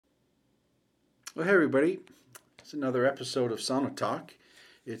Well, hey everybody. It's another episode of Sauna Talk.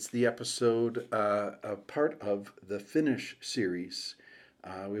 It's the episode, a part of the Finnish series.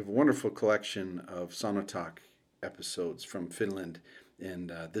 We have a wonderful collection of Sauna Talk episodes from Finland,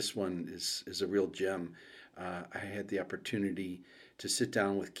 and this one is a real gem. I had the opportunity to sit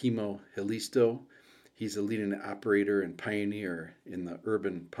down with Kimmo Helisto. He's a leading operator and pioneer in the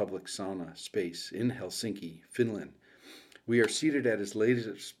urban public sauna space in Helsinki, Finland. We are seated at his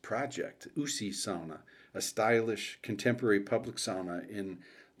latest project, Usi Sauna, a stylish contemporary public sauna in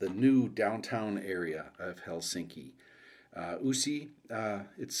the new downtown area of Helsinki. Usi,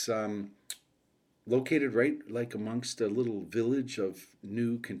 it's located right like amongst a little village of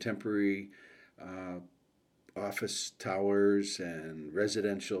new contemporary uh, office towers and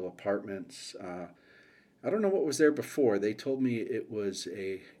residential apartments. I don't know what was there before. They told me it was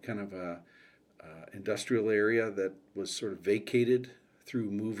a kind of a industrial area that was sort of vacated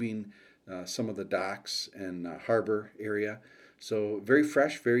through moving some of the docks and harbor area. So very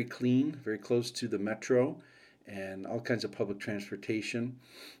fresh, very clean, very close to the metro and all kinds of public transportation.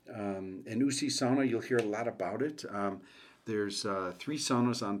 And Usi Sauna, you'll hear a lot about it. There's three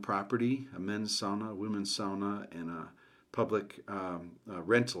saunas on property, a men's sauna, a women's sauna, and a public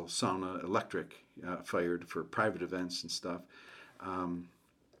rental sauna, electric fired for private events and stuff.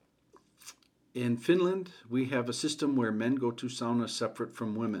 In Finland, we have a system where men go to sauna separate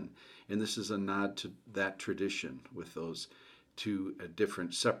from women, and this is a nod to that tradition with those two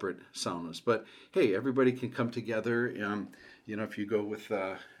different separate saunas. But hey, everybody can come together. If you go with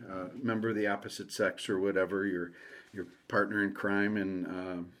a member of the opposite sex or whatever, your partner in crime,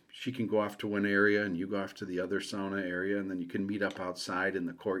 and she can go off to one area and you go off to the other sauna area, and then you can meet up outside in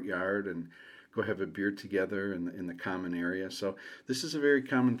the courtyard and go have a beer together in the common area. So this is a very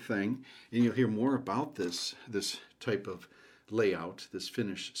common thing, and you'll hear more about this type of layout, this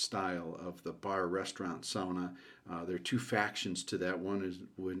Finnish style of the bar restaurant sauna. There are two factions to that. One is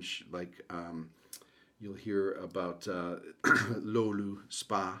which you'll hear about Lolu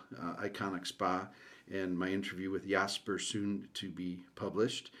Spa, iconic spa, and my interview with Jasper soon to be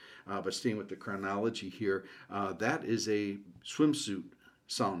published. But staying with the chronology here, that is a swimsuit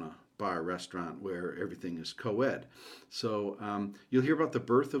sauna bar restaurant where everything is co-ed. So you'll hear about the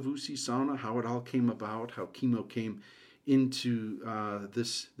birth of Usi Sauna, how it all came about, how Kimmo came into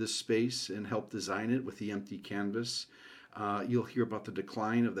this space and helped design it with the empty canvas. You'll hear about the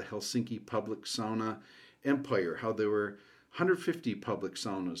decline of the Helsinki public sauna empire, how there were 150 public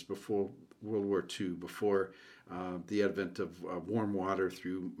saunas before World War II, before the advent of warm water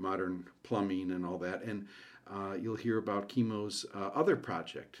through modern plumbing and all that. And you'll hear about Kimmo's other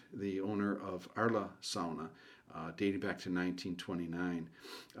project, the owner of Arla Sauna, dating back to 1929.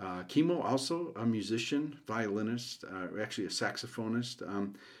 Kimmo, also a musician, violinist, actually a saxophonist.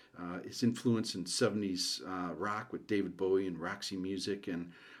 His influence in 70s rock with David Bowie and Roxy Music,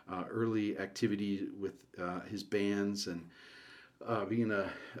 and early activity with his bands, and being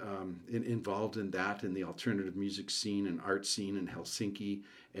involved in that, in the alternative music scene and art scene in Helsinki,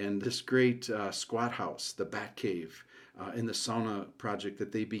 and this great squat house, the Bat Cave, in the sauna project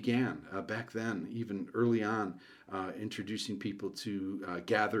that they began back then, even early on, introducing people to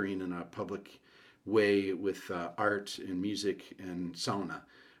gathering in a public way with art and music and sauna.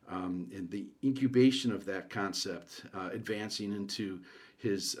 And the incubation of that concept, advancing into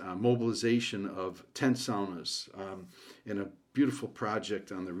his mobilization of tent saunas in a beautiful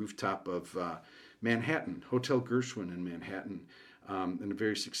project on the rooftop of Manhattan, Hotel Gershwin in Manhattan, and a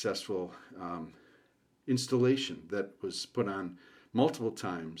very successful installation that was put on multiple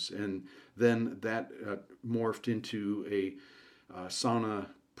times. And then that morphed into a sauna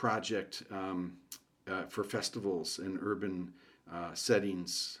project for festivals and urban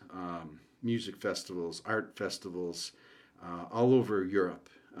settings, music festivals, art festivals, all over Europe.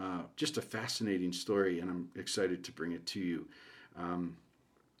 Just a fascinating story, and I'm excited to bring it to you.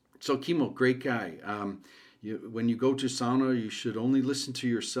 So Kimmo, great guy. When you go to sauna, you should only listen to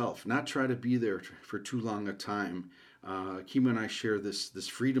yourself, not try to be there for too long a time. Kimmo and I share this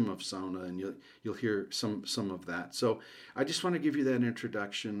freedom of sauna, and you'll hear some of that. So I just want to give you that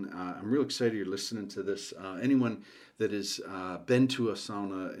introduction. I'm real excited you're listening to this. Anyone that has been to a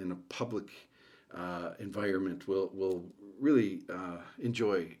sauna in a public environment will really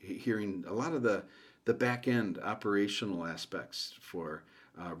enjoy hearing a lot of the back end operational aspects for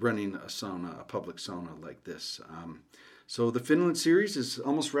running a sauna, a public sauna like this. So the Finland series is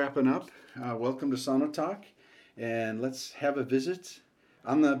almost wrapping up. Welcome to Sauna Talk, and let's have a visit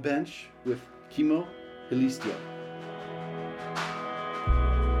on the bench with Kimmo Helist.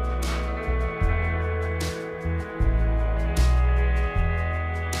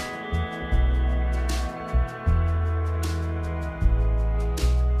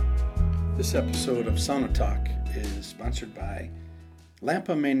 This episode of Sauna Talk is sponsored by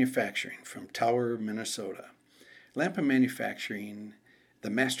Lampa Manufacturing from Tower, Minnesota. Lampa Manufacturing, the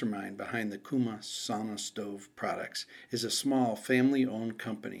mastermind behind the Kimmo sauna stove products, is a small family-owned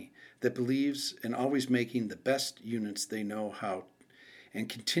company that believes in always making the best units they know how and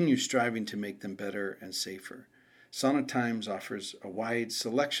continues striving to make them better and safer. Sauna Times offers a wide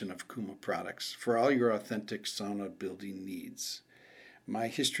selection of Kimmo products for all your authentic sauna building needs. My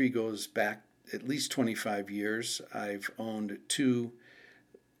history goes back at least 25 years. I've owned two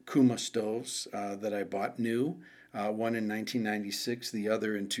Kimmo stoves that I bought new, one in 1996, the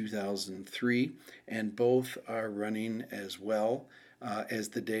other in 2003, and both are running as well as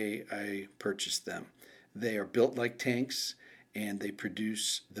the day I purchased them. They are built like tanks, and they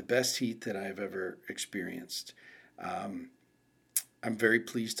produce the best heat that I've ever experienced. I'm very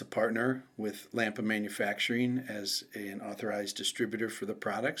pleased to partner with Lampa Manufacturing as an authorized distributor for the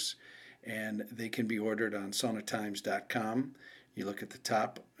products, and they can be ordered on saunatimes.com. You look at the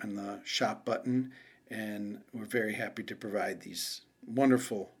top and the shop button, and we're very happy to provide these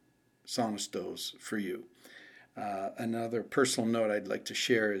wonderful sauna stoves for you. Another personal note I'd like to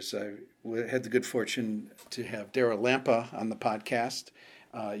share is I had the good fortune to have Daryl Lampa on the podcast.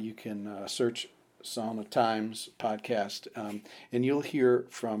 You can search Sauna Times podcast, and you'll hear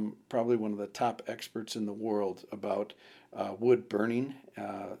from probably one of the top experts in the world about wood burning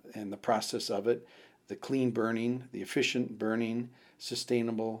and the process of it, the clean burning, the efficient burning,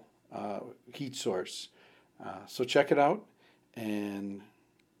 sustainable heat source. So check it out, and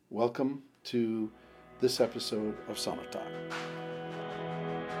welcome to this episode of Sauna Talk.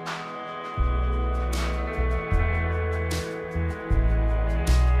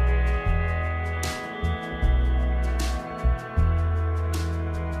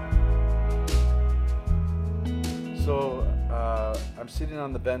 So I'm sitting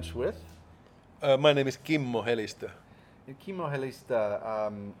on the bench with? My name is Kimmo Helist. And Kimmo Helist,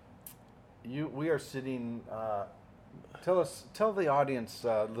 we are sitting. Tell the audience,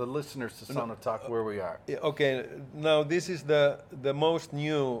 the listeners to Sauna Talk, where we are. Okay, now this is the most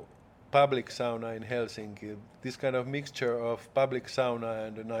new public sauna in Helsinki. This kind of mixture of public sauna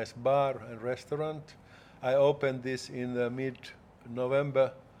and a nice bar and restaurant. I opened this in the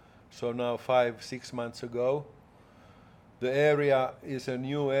mid-November, so now 5-6 months ago. The area is a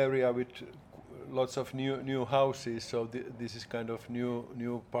new area with lots of new houses, so this is kind of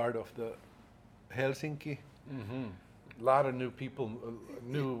new part of the Helsinki. Mm-hmm. A lot of new people,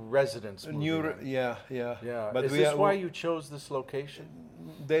 new residents. Yeah. But is this why you chose this location?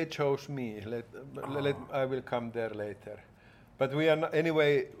 They chose me. I will come there later. But we are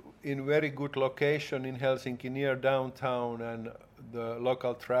anyway in very good location in Helsinki, near downtown, and the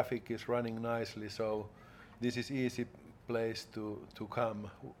local traffic is running nicely. So this is easy place to come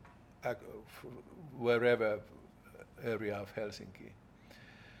wherever area of Helsinki.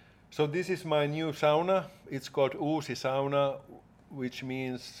 So this is my new sauna. It's called Uusi Sauna, which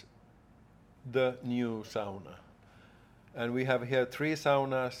means the new sauna. And we have here 3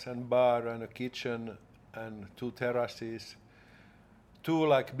 saunas and bar and a kitchen and 2 terraces. 2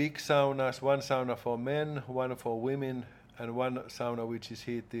 like big saunas, 1 sauna for men, 1 for women, and 1 sauna which is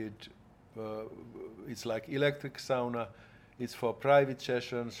heated. It's like electric sauna. It's for private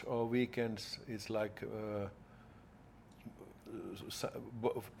sessions or weekends. It's like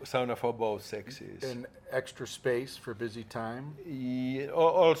sauna for both sexes. And extra space for busy time? Yeah,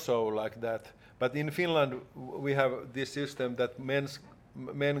 also like that. But in Finland we have this system that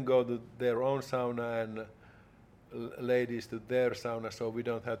men go to their own sauna and ladies to their sauna, so we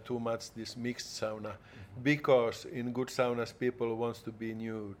don't have too much this mixed sauna, because in good saunas people wants to be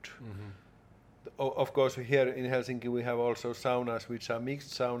nude. Mm-hmm. Of course, here in Helsinki we have also saunas which are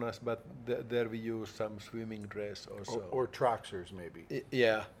mixed saunas, but there we use some swimming dress also. Or trousers maybe.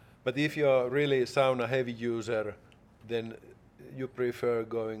 Yeah, but if you're really sauna heavy user, then you prefer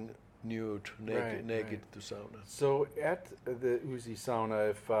going nude, naked to sauna. So at the Uusi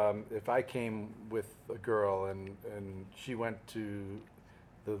Sauna, if I came with a girl and she went to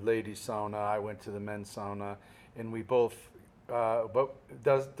the ladies' sauna, I went to the men's sauna, and we both. But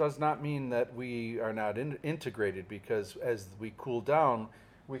does not mean that we are not integrated, because as we cool down,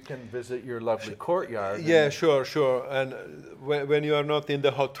 we can visit your lovely courtyard. Yeah, sure. And when you are not in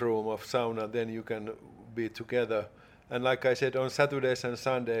the hot room of sauna, then you can be together. And like I said, on Saturdays and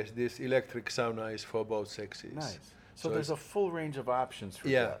Sundays, this electric sauna is for both sexes. Nice. So there's a full range of options for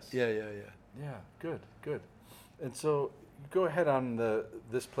guests. Yeah. Yeah, good. And so go ahead on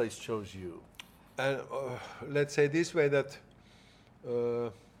this place chose you. And let's say this way that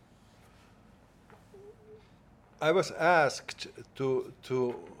I was asked to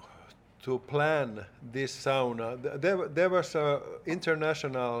to plan this sauna. There was a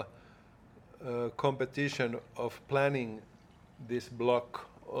international competition of planning this block,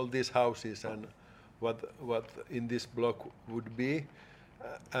 all these houses, and what in this block would be.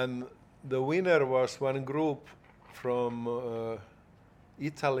 And the winner was one group from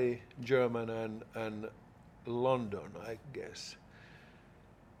Italy, German, and London, I guess.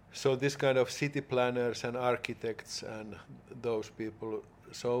 So this kind of city planners and architects and those people.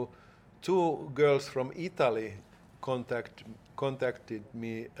 So two girls from Italy contacted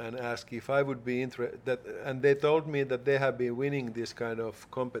me and asked if I would be interested, and they told me that they have been winning this kind of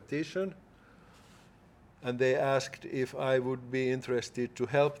competition, and they asked if I would be interested to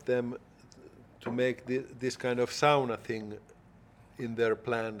help them to make this kind of sauna thing in their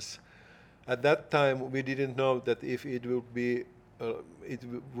plans. At that time, we didn't know that if it would be, it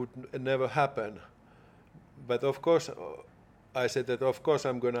would never happen. But of course, I said that of course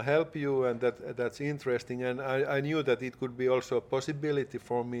I'm going to help you, and that's interesting. And I knew that it could be also a possibility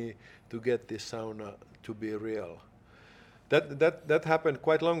for me to get this sauna to be real. That happened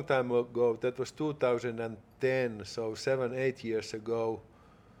quite a long time ago. That was 2010, so 7-8 years ago.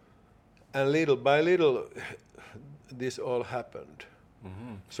 And little by little, this all happened.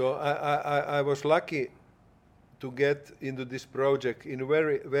 Mm-hmm. So I was lucky to get into this project in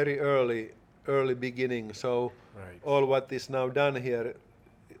very early beginning. So all what is now done here,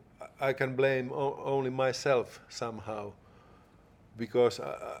 I can blame only myself somehow, because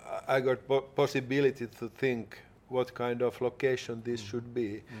I got possibility to think what kind of location this should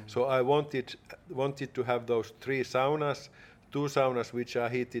be. Mm-hmm. So I wanted to have those 3 saunas, 2 saunas which are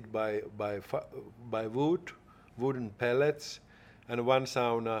heated by wooden pellets, and 1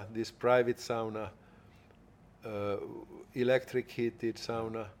 sauna, this private sauna, electric heated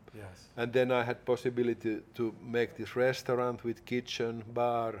sauna. Yes. And then I had possibility to make this restaurant with kitchen,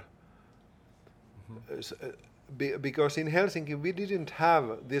 bar. Mm-hmm. Because in Helsinki we didn't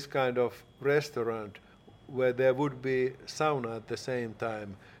have this kind of restaurant where there would be sauna at the same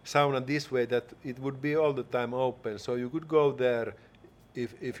time. Sauna this way that it would be all the time open, so you could go there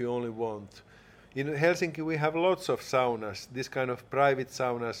if you only want. In Helsinki we have lots of saunas, this kind of private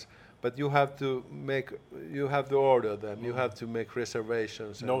saunas, but you have to order them. Mm. You have to make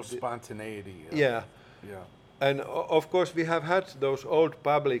reservations. No spontaneity. Yeah. Yeah. And of course we have had those old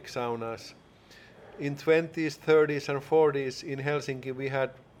public saunas. In 20s, 30s and 40s in Helsinki we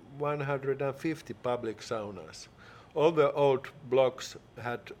had 150 public saunas. All the old blocks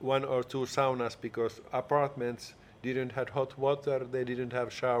had 1 or 2 saunas because apartments didn't have hot water, they didn't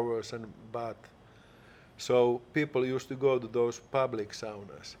have showers and bath. So people used to go to those public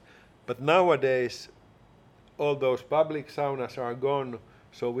saunas. But nowadays, all those public saunas are gone,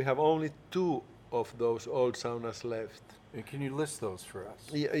 so we have only 2 of those old saunas left. And can you list those for us?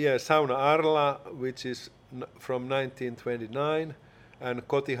 Yeah, Sauna Arla, which is from 1929, and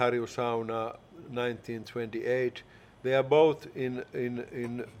Kotiharju Sauna, 1928. They are both in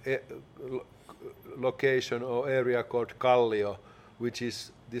location or area called Kallio, which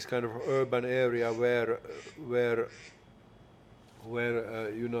is this kind of urban area where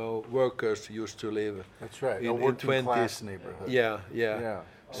workers used to live. That's right. In 20s class neighborhood. Yeah.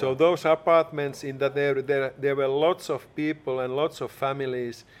 So those apartments in that area, there were lots of people and lots of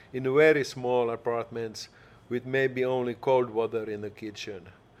families in very small apartments with maybe only cold water in the kitchen.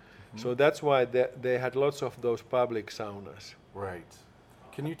 Mm-hmm. So that's why they had lots of those public saunas. Right.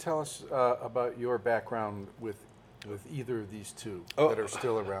 Can you tell us about your background with either of these 2 that are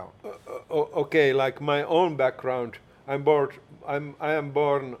still around? Okay, like my own background, I am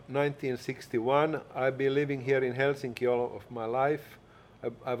born 1961. I've been living here in Helsinki all of my life.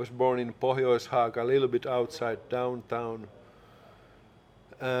 I was born in Pohjois-Haga, a little bit outside downtown.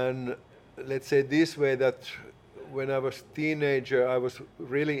 And let's say this way, that when I was a teenager, I was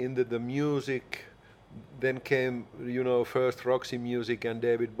really into the music. Then came, first Roxy Music and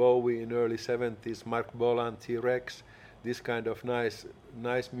David Bowie in early 70s, Mark Bolan, T-Rex, this kind of nice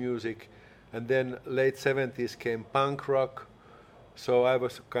music. And then late 70s came punk rock. So I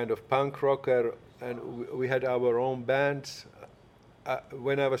was kind of punk rocker, and we had our own bands.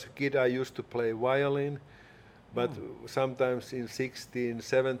 When I was a kid, I used to play violin, but sometimes in 16,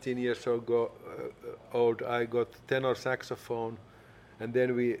 17 years old, I got tenor saxophone, and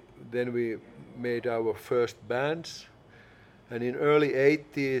then we made our first bands. And in early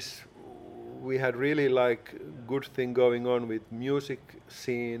 80s, we had really good thing going on with music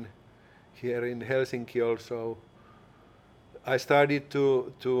scene here in Helsinki also. I started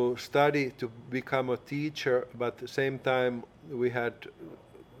to study to become a teacher, but at the same time we had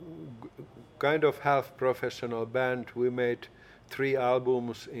kind of half professional band. We made 3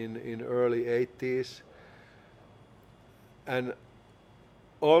 albums in early 80s. And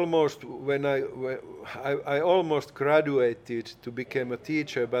almost when I almost graduated to become a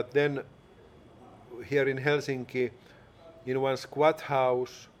teacher, but then here in Helsinki, in one squat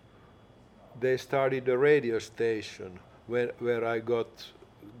house, they started a radio station where I got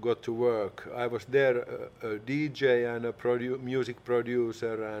to work. I was there a DJ and a music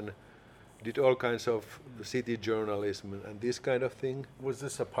producer and did all kinds of city journalism and this kind of thing. Was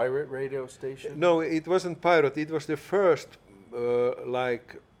this a pirate radio station? No, it wasn't pirate. It was the first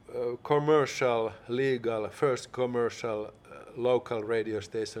commercial, legal, first commercial local radio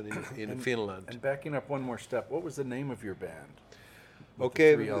station in Finland. And backing up one more step, what was the name of your band?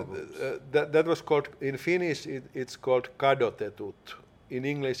 Okay, that was called, in Finnish it's called kadotetut. In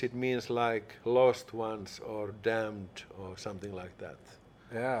English it means like lost ones or damned or something like that.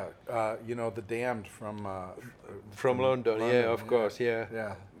 Yeah, the Damned from London, yeah, of course, yeah.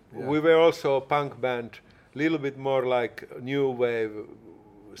 Yeah. We were also a punk band, little bit more like new wave,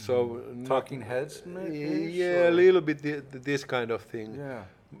 so Talking Heads, maybe? Yeah, a little bit this kind of thing. Yeah.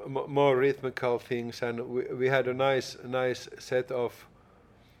 More rhythmical things, and we had a nice set of.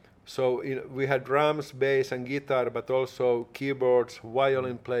 So we had drums, bass, and guitar, but also keyboards,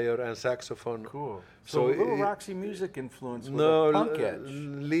 violin player, and saxophone. Cool. So a little Roxy Music influence with no, a punk edge.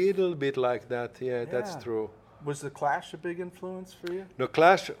 Little bit like that. Yeah, that's true. Was the Clash a big influence for you? No,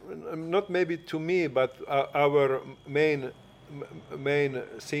 Clash, not maybe to me, but our main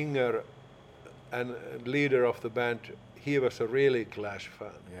singer and leader of the band, he was a really Clash fan.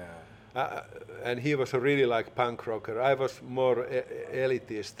 Yeah. And he was a really like punk rocker. I was more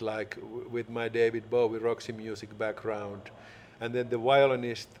elitist, like with my David Bowie Roxy Music background. And then the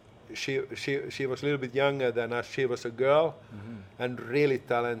violinist, she was a little bit younger than us. She was a girl, and really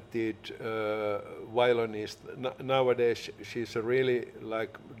talented violinist. Nowadays she's a really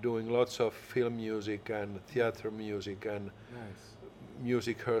like doing lots of film music and theater music and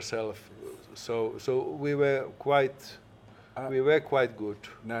music herself. So we were quite good.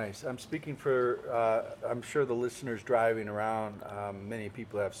 Nice. I'm speaking for, I'm sure the listeners driving around, many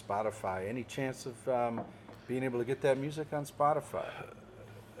people have Spotify. Any chance of being able to get that music on Spotify?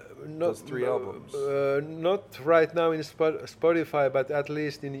 Those 3 albums? Not right now in Spotify, but at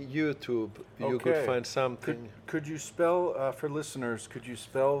least in YouTube you could find something. Could you spell, for listeners, could you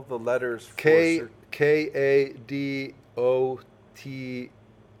spell the letters for Kadotetut?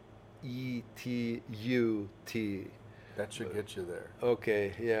 That should get you there.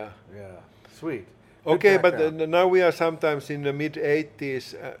 Okay, yeah. Yeah, sweet. Okay, but now we are sometimes in the mid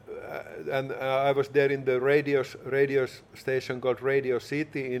 80s, and I was there in the radio station called Radio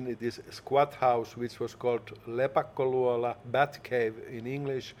City in this squat house, which was called Lepakkoluola, Bat Cave in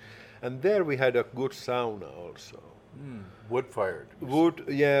English, and there we had a good sauna also. Wood-fired.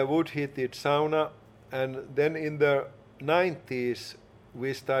 Wood-heated sauna, and then in the 90s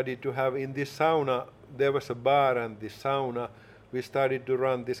we started to have in this sauna. There was a bar and this sauna. We started to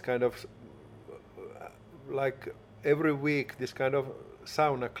run this kind of, like every week, this kind of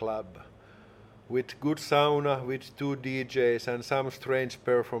sauna club with good sauna, with 2 DJs and some strange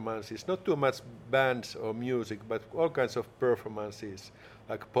performances. Not too much bands or music, but all kinds of performances,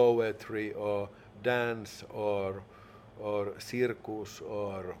 like poetry or dance or circus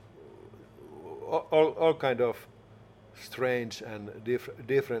or all kind of strange and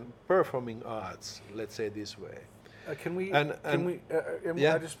different performing arts, let's say this way. I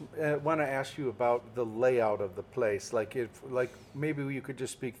just want to ask you about the layout of the place. Like maybe you could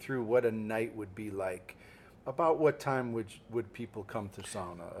just speak through what a night would be like. About what time would people come to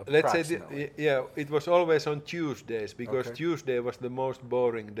sauna? Let's say, it was always on Tuesdays, because Tuesday was the most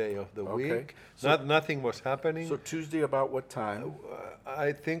boring day of the week. So nothing was happening. So Tuesday about what time?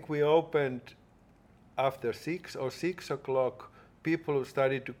 I think we opened after 6 or 6 o'clock. People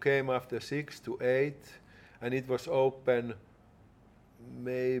started to came after 6 to 8, and it was open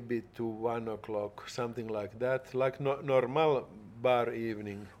maybe to 1 o'clock, something like that, like normal bar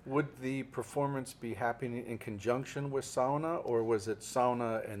evening. Would the performance be happening in conjunction with sauna, or was it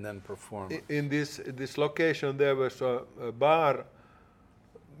sauna and then performance? In this location there was a bar,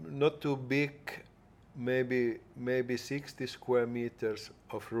 not too big, maybe 60 square meters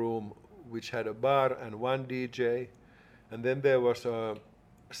of room, which had a bar and 1 DJ, and then there was a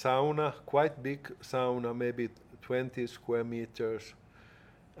sauna, quite big sauna, maybe 20 square meters,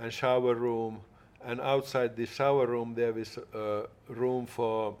 and shower room. And outside the shower room there was a room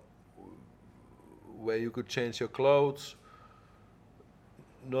for where you could change your clothes,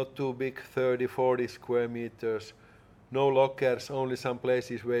 not too big, 30, 40 square meters. no lockers, only some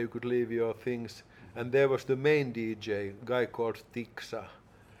places where you could leave your things. And there was the main DJ, guy called Tiksa.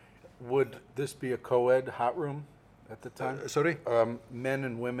 Would this be a co-ed hot room at the time? Sorry? Men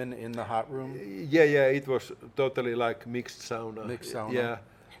and women in the hot room? Yeah, it was totally like mixed sauna. Mixed sauna. Yeah.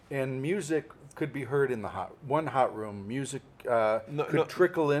 And music could be heard in the one hot room. Music could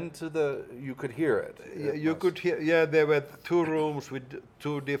trickle into you could hear it. Yeah, you could hear, yeah, there were 2 rooms with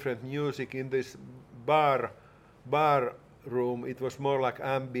 2 different music. In this bar room, it was more like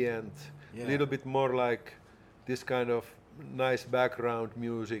ambient, a little bit more like this kind of nice background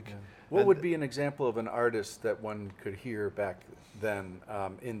music. Yeah. What would be an example of an artist that one could hear back then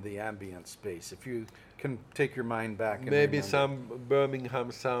in the ambient space? If you can take your mind back. And maybe remember. some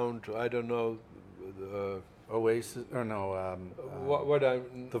Birmingham sound, I don't know. Oasis, or no.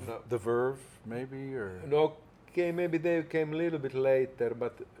 The Verve, maybe, or. No, okay, maybe they came a little bit later,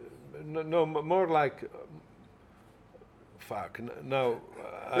 but no, more like. Fuck. Now.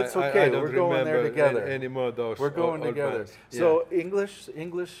 It's okay. I don't We're going there together. Any more those. We're going together. Bands. So English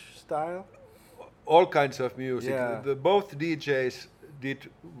style. All kinds of music. Yeah. Both DJs did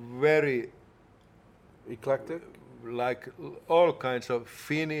very Eclectic. like all kinds of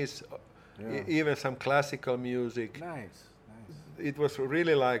Finnish, even some classical music. Nice. It was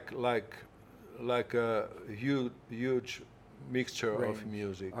really like a huge mixture Range. of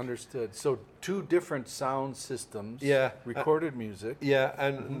music. Understood. So 2 different sound systems. Yeah. Recorded music. Yeah,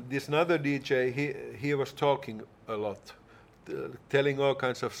 and this another DJ, he was talking a lot, telling all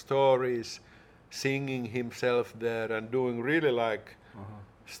kinds of stories, singing himself there, and doing really like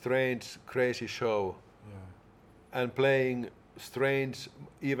strange, crazy show. Yeah. And playing strange,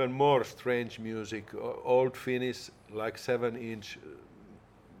 even more strange music, old Finnish, like 7-inch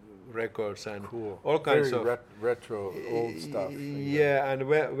records and all kinds very of retro old stuff. Yeah, and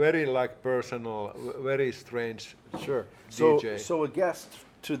very like personal, very strange. Sure. DJ. So a guest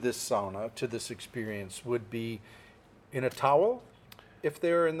to this sauna, to this experience, would be in a towel, if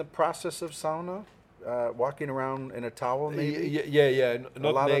they're in the process of sauna, walking around in a towel, maybe. Yeah.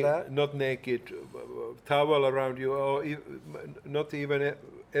 Not naked, towel around you, or not even.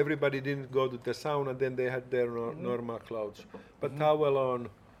 Everybody didn't go to the sauna. Then they had their normal clothes, but towel on.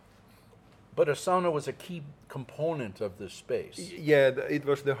 But a sauna was a key component of this space. Yeah, it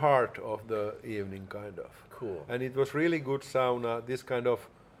was the heart of the evening, kind of. Cool. And it was really good sauna, this kind of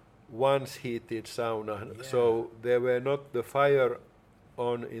once heated sauna. Yeah. So there were not the fire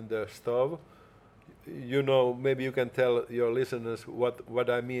on in the stove. You know, maybe you can tell your listeners what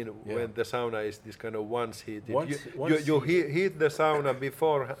I mean when the sauna is this kind of once heated. You heat the sauna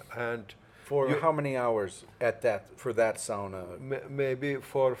beforehand. For how many hours for that sauna? Maybe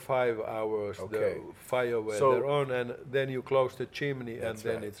 4 or 5 hours. Okay. The fire weather on, and then you close the chimney, and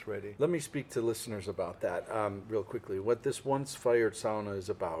then it's ready. Let me speak to listeners about that real quickly. What this once fired sauna is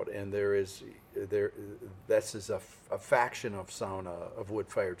about, and this is a faction of sauna, of wood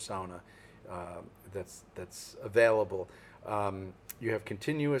fired sauna, that's available. You have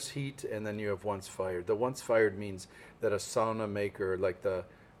continuous heat, and then you have once fired. The once fired means that a sauna maker, like the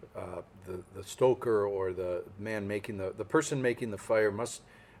stoker or the man making the person making the fire must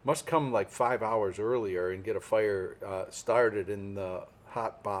come like 5 hours earlier and get a fire started in the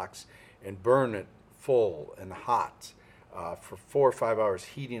hot box and burn it full and hot for 4 or 5 hours,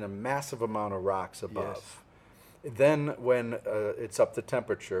 heating a massive amount of rocks above. Yes. Then when it's up to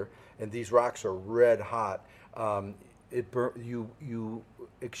temperature and these rocks are red hot, you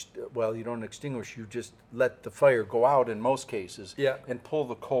don't extinguish, you just let the fire go out in most cases and pull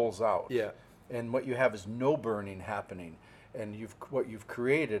the coals out. Yeah. And what you have is no burning happening. And what you've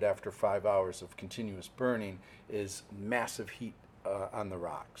created after 5 hours of continuous burning is massive heat on the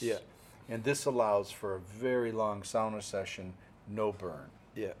rocks. Yeah. And this allows for a very long sauna session, no burn.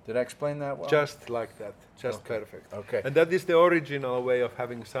 Yeah. Did I explain that well? Just like that. Just perfect. Okay. And that is the original way of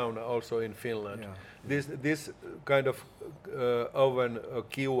having sauna also in Finland. Yeah. This kind of oven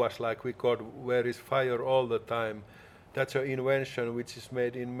kiuas, like we called, where is fire all the time, that's an invention which is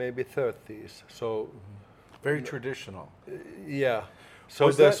made in maybe 30s. So very traditional. Yeah.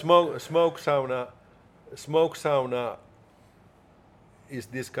 So the smoke sauna is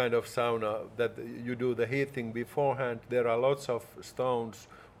this kind of sauna that you do the heating beforehand. There are lots of stones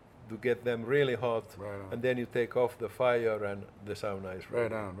to get them really hot, and then you take off the fire and the sauna is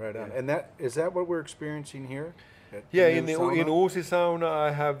ready. Right on. And is that what we're experiencing here? Yeah, in Uusi Sauna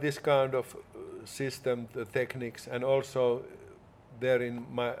I have this kind of system, the techniques, and also there in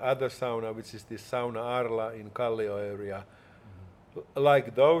my other sauna, which is this Sauna Arla in Kallio area,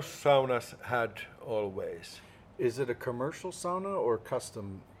 like those saunas had always. Is it a commercial sauna or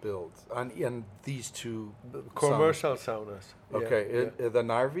custom build on these two Commercial saunas. Okay, Yeah. the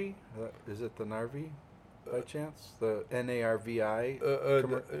Narvi, is it the Narvi by chance? The Narvi?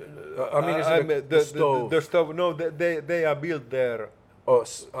 I mean, is it the stove? The stove. No, they are built there. Oh,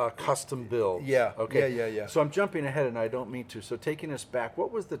 custom build. Yeah. Okay. Yeah. So I'm jumping ahead, and I don't mean to. So taking us back,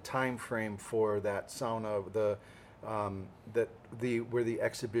 what was the time frame for that sauna? Where the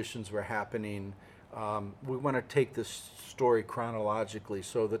exhibitions were happening. We want to take this story chronologically.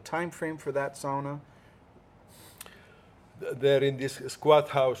 So the time frame for that sauna. There in this squat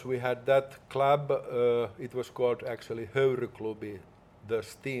house, we had that club. It was called actually Höyryklubi, the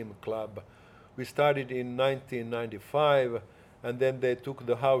steam club. We started in 1995, and then they took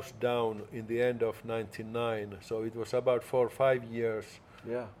the house down in the end of 99. So it was about 4 or 5 years.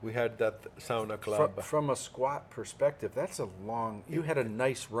 Yeah. We had that sauna club. From a squat perspective, that's a long. You had a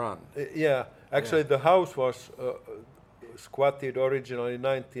nice run. Yeah, actually, the house was squatted originally in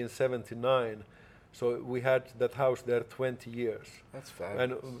 1979. So we had that house there 20 years. That's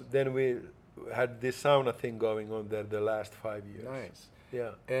fabulous. And then we had this sauna thing going on there the last 5 years. Nice.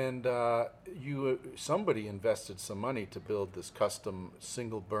 Yeah. And somebody invested some money to build this custom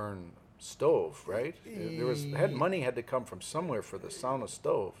single burn stove, right? Money had to come from somewhere for the sauna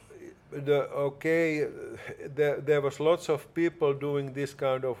stove. There was lots of people doing this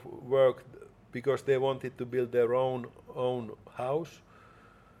kind of work because they wanted to build their own house.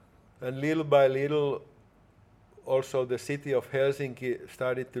 And little by little, also the city of Helsinki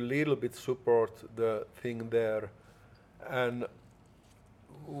started to little bit support the thing there. And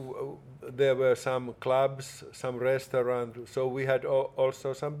there were some clubs, some restaurants, so we had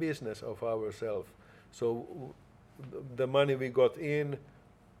also some business of ourselves. So the money we got in,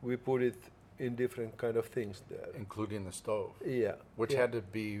 we put it in different kind of things there. Including the stove. Yeah. Which had to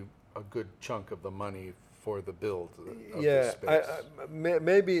be a good chunk of the money for the build of yeah, the space.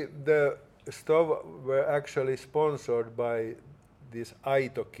 Maybe the stove were actually sponsored by this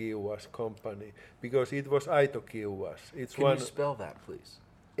Aito Kiuas company, because it was Aito Kiuas. Can you spell that, please?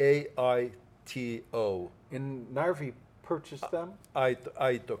 AITO. And Narvi purchased them?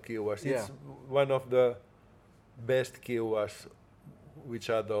 Aito Kiuas. Yeah. It's one of the best Kiuas,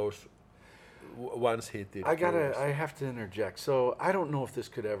 which are those once heated. I have to interject. So I don't know if this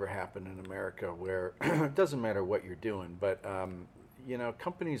could ever happen in America, where it doesn't matter what you're doing, but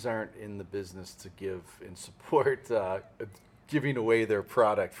companies aren't in the business to give and support giving away their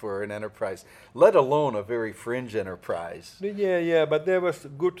product for an enterprise, let alone a very fringe enterprise. Yeah, but there was a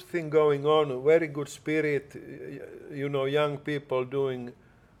good thing going on, very good spirit, young people doing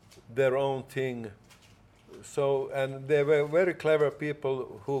their own thing. So, and there were very clever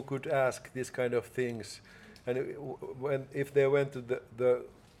people who could ask these kind of things, and if they went to the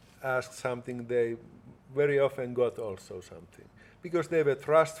ask something, they very often got also something, because they were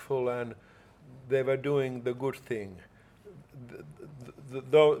trustful and they were doing the good thing.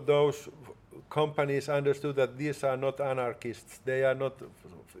 Those companies understood that these are not anarchists. They are not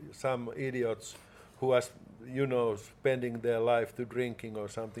some idiots who are, spending their life to drinking or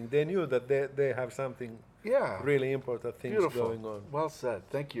something. They knew that they have something really important things Beautiful. going on. Well said.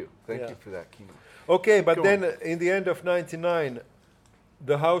 Thank you. Thank you for that, Kimmo. Okay, but then in the end of 99,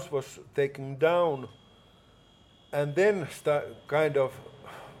 the house was taken down, and then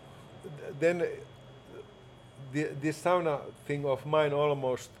this sauna thing of mine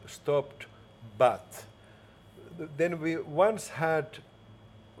almost stopped, but then we once had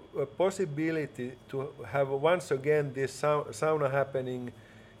a possibility to have once again this sauna happening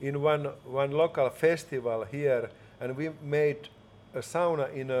in one local festival here, and we made a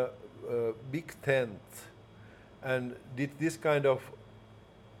sauna in a big tent and did this kind of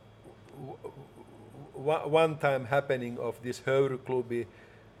one-time happening of this Höyryklubi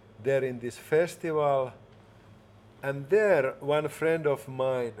there in this festival. And there, one friend of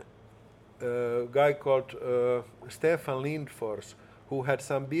mine, a guy called Stefan Lindfors, who had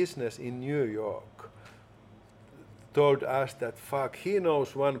some business in New York, told us that he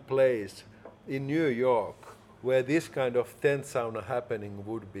knows one place in New York where this kind of tent sauna happening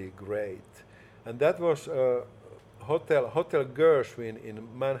would be great. And that was Hotel Gershwin in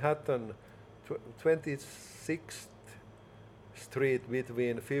Manhattan, 26th Street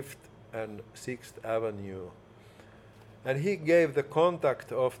between 5th and 6th Avenue. And he gave the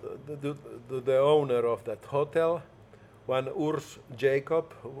contact of the owner of that hotel, one Urs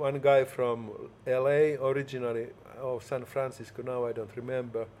Jacob, one guy from LA, originally of San Francisco, now I don't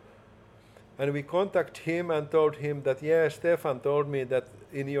remember. And we contacted him and told him that, Stefan told me that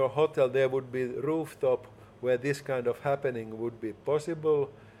in your hotel there would be rooftop where this kind of happening would be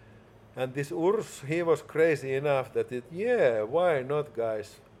possible. And this Urs, he was crazy enough that why not,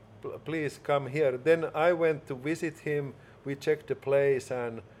 guys? Please come here. Then I went to visit him. We checked the place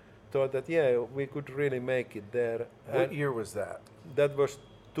and thought that we could really make it there. What And year was that? that was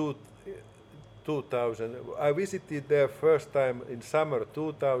 2000. I visited there first time in summer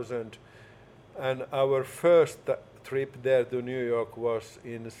 2000, and our first trip there to New York was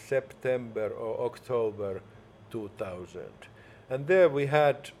in September or October 2000. And there we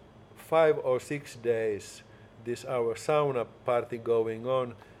had 5 or 6 days this our sauna party going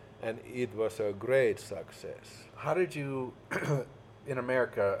on, and it was a great success. How did you, in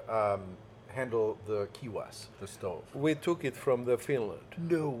America, handle the kiwas, the stove? We took it from the Finland.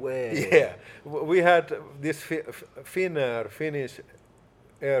 No way. Yeah, we had this Finnish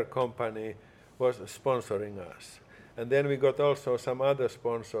air company was sponsoring us, and then we got also some other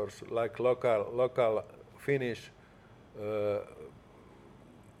sponsors like local Finnish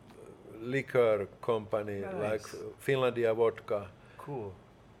liquor company like Finlandia Vodka. Cool.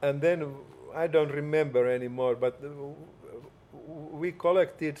 And then I don't remember anymore, but we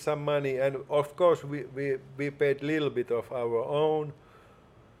collected some money, and of course we paid a little bit of our own,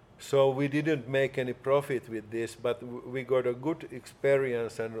 so we didn't make any profit with this, but we got a good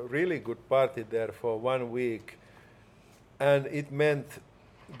experience and a really good party there for 1 week, and it meant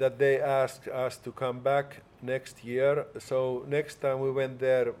that they asked us to come back next year. So next time we went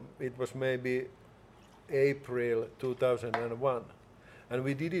there, it was maybe April 2001. And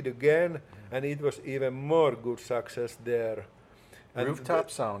we did it again, and it was even more good success there. And Rooftop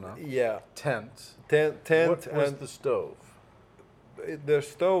sauna. Yeah. Tent. Tent. What was and the stove? the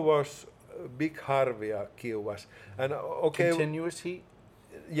stove was big Harvia kiuas. And Continuous heat?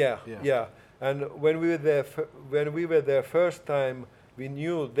 Yeah. And when we were there first time, we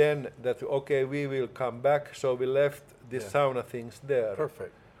knew then that we will come back, so we left the sauna things there.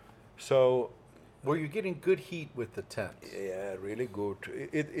 Perfect. So were you getting good heat with the tent? Yeah, really good.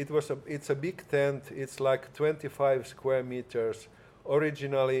 It's a big tent. It's like 25 square meters.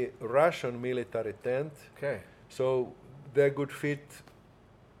 Originally Russian military tent. Okay. So they could fit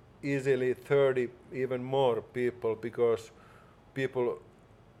easily 30, even more people, because people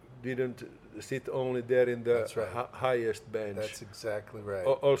didn't sit only there in the highest bench. That's exactly right.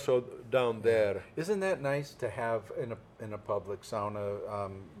 Also down there. Isn't that nice to have in a public sauna?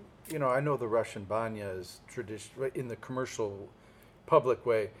 I know the Russian banya is traditional in the commercial, public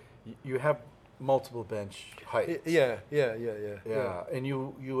way. You have multiple bench heights. Yeah. And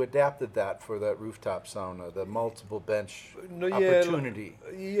you adapted that for that rooftop sauna, the multiple bench opportunity.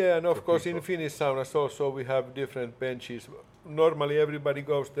 Yeah, and of course in Finnish saunas also we have different benches. Normally everybody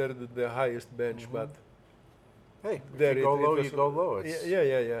goes there to the highest bench, but hey, if you go low, you go low.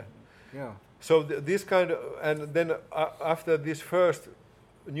 Yeah. So this kind of, and then after this first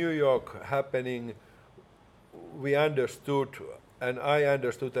New York happening, we understood, and I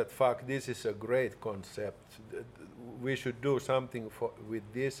understood that this is a great concept. We should do something with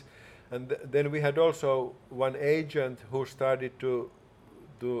this. And then we had also one agent who started to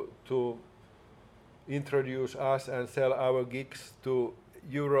introduce us and sell our gigs to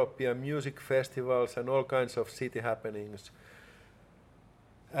European music festivals and all kinds of city happenings.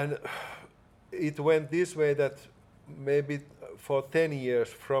 And it went this way that maybe for 10 years,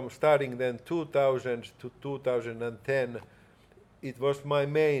 from starting then 2000 to 2010, it was my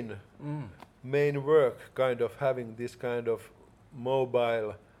main work, kind of having this kind of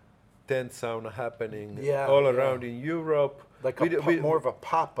mobile tent sauna happening all around in Europe. Like more of a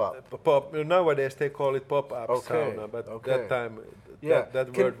pop-up. Nowadays they call it pop-up sauna, but that time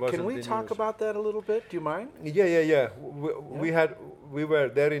that word wasn't Can we in talk use. about that a little bit? Do you mind? Yeah. We were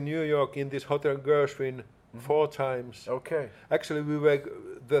there in New York in this Hotel Gershwin 4 times. Okay. Actually,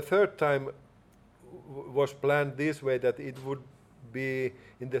 the third time was planned this way, that it would be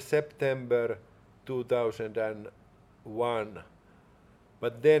in the September 2001.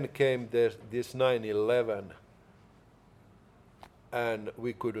 But then came this 9/11, and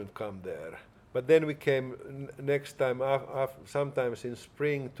we couldn't come there. But then we came next time, sometimes in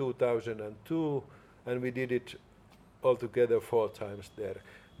spring 2002, and we did it altogether 4 times there.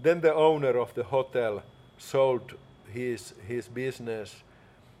 Then the owner of the hotel sold his business,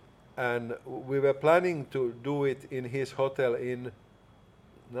 and we were planning to do it in his hotel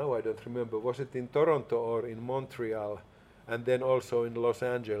now I don't remember, was it in Toronto or in Montreal, and then also in Los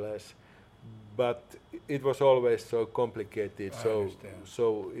Angeles, but it was always so complicated, so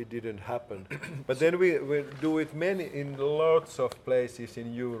it didn't happen. But then we do it in lots of places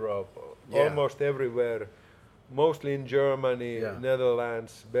in Europe, almost everywhere, mostly in Germany,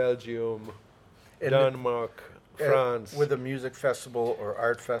 Netherlands, Belgium, Denmark, France. With a music festival or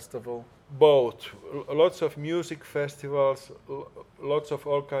art festival? Both. Lots of music festivals, lots of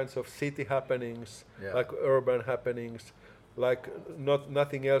all kinds of city happenings, Yeah. like urban happenings, like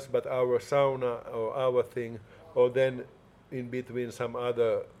nothing else but our sauna or our thing, or then in between some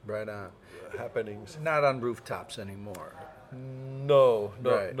other Right on. happenings. Not on rooftops anymore. No,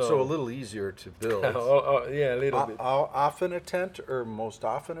 no, Right. no. So a little easier to build. Yeah, a little bit. Often a tent, or most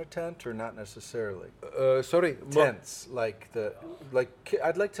often a tent, or not necessarily? Sorry, Tents,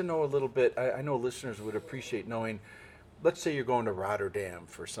 I'd like to know a little bit. I know listeners would appreciate knowing. Let's say you're going to Rotterdam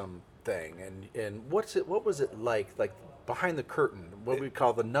for something, and what was it like behind the curtain? What we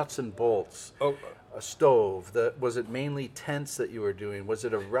call the nuts and bolts. Oh. A stove. Was it mainly tents that you were doing? Was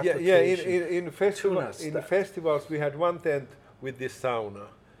it a replication? Yeah. In festivals we had one tent with this sauna,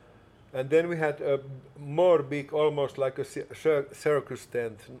 and then we had a more big, almost like a circus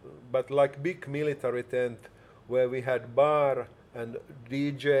tent, but like big military tent where we had bar and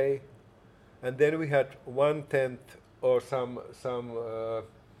DJ, and then we had one tent or some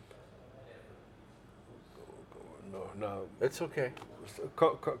no. It's okay.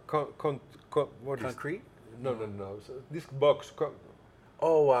 What is Concrete? no. So this box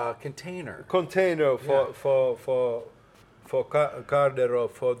Container. container Yeah. for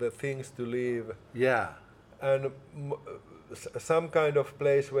garderobe for the things to leave, Yeah. and some kind of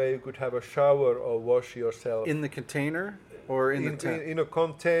place where you could have a shower or wash yourself In the container or in the tent? in a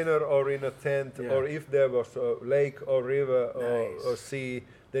container or in a tent, Yeah. or if there was a lake or river Nice. or sea,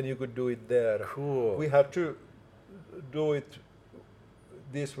 then you could do it there. Cool. We had to do it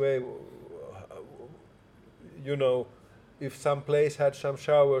this way. You know, if some place had some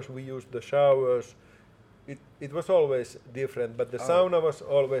showers, we used the showers. It was always different, but the sauna was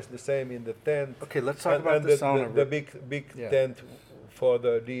always the same in the tent. Okay, let's talk about and the sauna. The big Yeah. tent for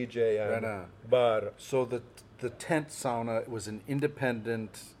the DJ and Right on. bar. So the tent sauna was an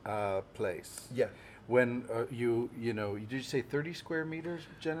independent place. Yeah. When did you say 30 square meters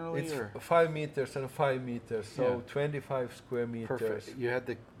generally? It's or? 5 meters and 5 meters, so Yeah. 25 square meters. Perfect. You had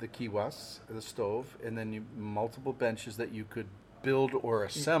the kiwas, the stove, and then multiple benches that you could build or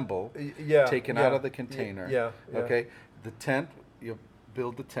assemble, Yeah, taken out of the container. Yeah. Okay. The tent, you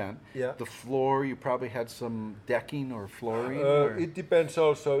build the tent. Yeah. The floor, you probably had some decking or flooring. It depends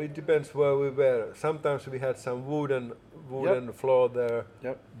also. It depends where we were. Sometimes we had some wooden floor there.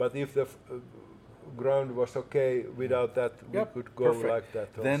 Yep. But if the ground was okay without that, we Yep, could go perfect. like that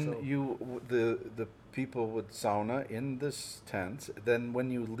also. Then the people would sauna in this tent. Then when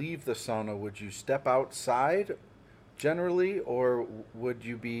you leave the sauna, would you step outside generally, or would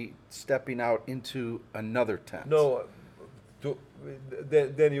you be stepping out into another tent? No,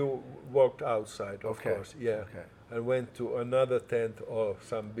 then you walked outside, of Okay, course, yeah, okay. and went to another tent or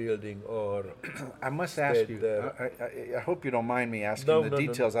some building or. I must ask stayed you. there. I hope you don't mind me asking No, the no, no.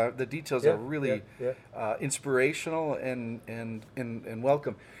 details. The details Yeah, are really yeah. inspirational and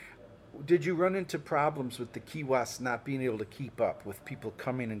welcome. Did you run into problems with the kiwas not being able to keep up with people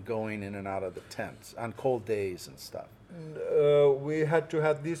coming and going in and out of the tents on cold days and stuff? We had to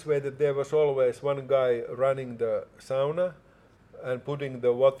have this way that there was always one guy running the sauna and putting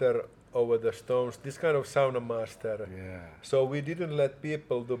the water over the stones. This kind of sauna master. Yeah. So we didn't let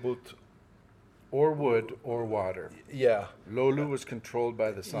people to put. Or wood or water. Yeah. Lolu was controlled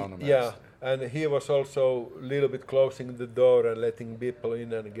by the sauna master. Yeah, and he was also a little bit closing the door and letting people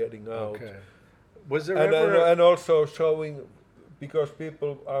in and getting out. Okay. Was there And, ever? and also showing, because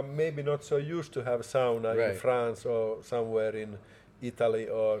people are maybe not so used to have sauna in Right. France or somewhere in Italy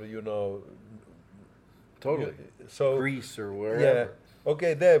or Totally. So Greece or yeah. wherever.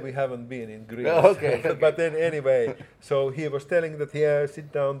 Okay, there we haven't been in Greece. Oh, okay. But then anyway, so he was telling that here,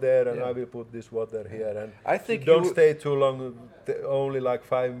 sit down there, and Yeah. I will put this water here, and I think don't you- stay too long, only like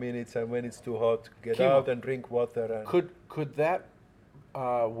 5 minutes, and when it's too hot, get Kimmo, out and drink water. And Could that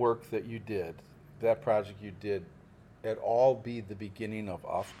work that you did, that project you did, at all be the beginning of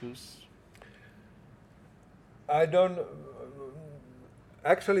Aufguss? I don't.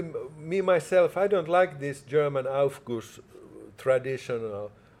 Actually, me myself, I don't like this German Aufguss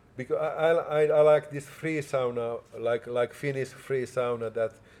traditional, because I like this free sauna, like Finnish free sauna,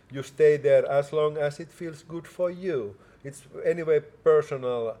 that you stay there as long as it feels good for you. It's anyway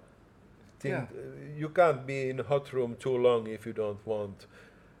personal thing. Yeah. You can't be in a hot room too long if you don't want,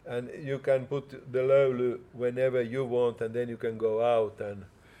 and you can put the löyly whenever you want, and then you can go out and.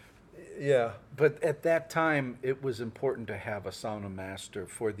 Yeah. But at that time, it was important to have a sauna master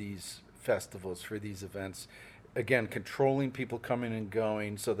for these festivals, for these events. Again, controlling people coming and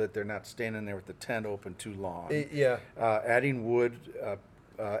going so that they're not standing there with the tent open too long. Yeah. Adding wood,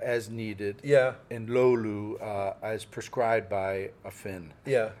 as needed. Yeah. And lolu as prescribed by a Finn.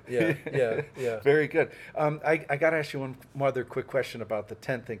 Yeah. Very good. I got to ask you one other quick question about the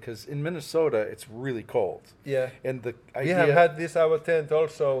tent thing, because in Minnesota it's really cold. Yeah. And the We idea, have had this our tent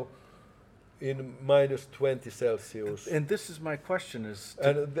also in minus 20 Celsius. and this is my question is,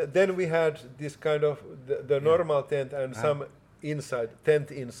 And then we had this kind of the normal tent and some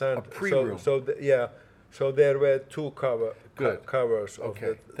tent inside. A pre-room. So there were two Good. covers of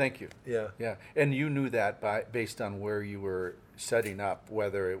okay, thank you. Yeah. Yeah, and you knew that based on where you were setting up,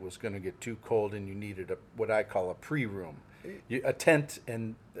 whether it was going to get too cold and you needed what I call a pre-room, a tent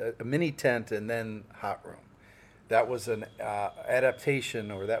and a mini tent and then hot room. That was an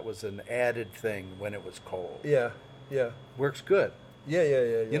adaptation, or that was an added thing when it was cold. Yeah. Works good. Yeah.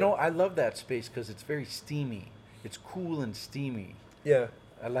 You know, I love that space because it's very steamy. It's cool and steamy. Yeah.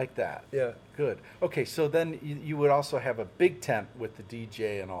 I like that. Yeah. Good. Okay, so then you would also have a big tent with the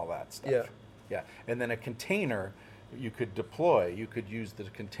DJ and all that stuff. Yeah. Yeah. And then a container you could deploy. You could use the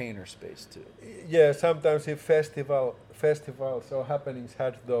container space too. Yeah, sometimes if festivals or happenings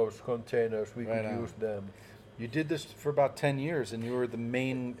had those containers, we Right could on. use them. You did this for about 10 years and you were the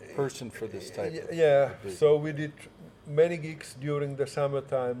main person for this type of Yeah, business. so we did many gigs during the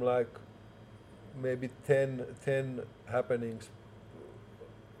summertime, like maybe 10 happenings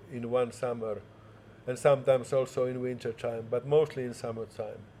in one summer, and sometimes also in winter time, but mostly in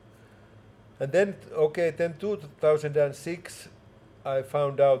summertime. And then 2006, I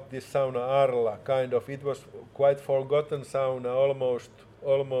found out this sauna Arla, kind of. It was quite forgotten sauna,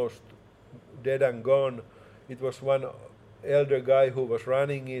 almost dead and gone. It was one elder guy who was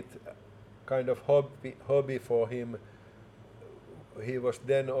running it, kind of hobby for him. He was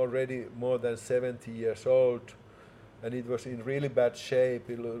then already more than 70 years old, and it was in really bad shape.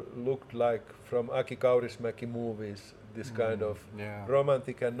 It looked like from Aki Kaurismäki movies, this kind of yeah.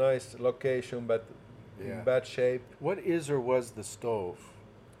 romantic and nice location, but Yeah. in bad shape. What is or was the stove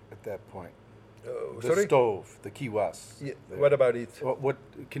at that point? The Sorry? stove, the kiwas. Yeah, there. what about it? What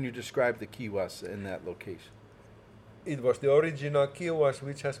can you describe the kiwas in that location? It was the original kiwas,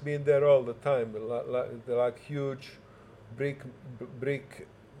 which has been there all the time, like huge brick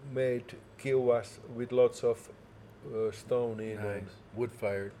made kiwas with lots of stone in them. Wood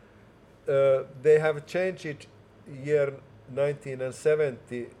fired. They have changed it year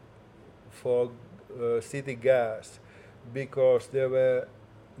 1970 for city gas, because there were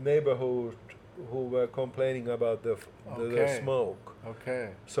neighborhoods who were complaining about the Okay. smoke. Okay.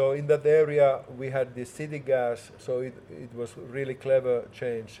 So in that area we had this city gas, so it was really clever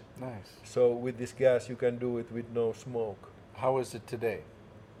change. Nice. So with this gas you can do it with no smoke. How is it today?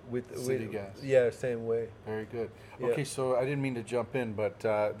 With City gas. Yeah, same way. Very good. Yeah. Okay, so I didn't mean to jump in, but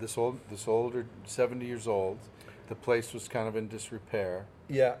this older, 70 years old, the place was kind of in disrepair.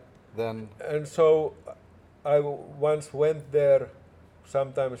 Yeah. Then And so I once went there,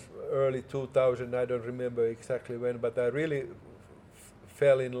 sometimes early 2000, I don't remember exactly when, but I really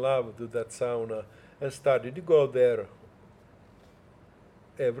fell in love with that sauna and started to go there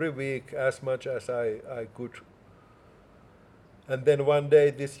every week as much as I could. And then one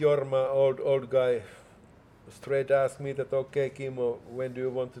day this Jorma, old guy, straight asked me that, okay, Kimmo, when do you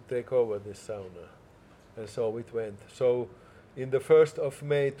want to take over this sauna? And so it went. So in the 1st of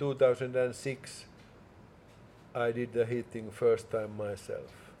May 2006, I did the heating first time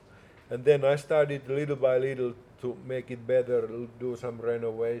myself. And then I started little by little to make it better, do some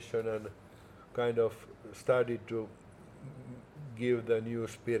renovation, and kind of started to give the new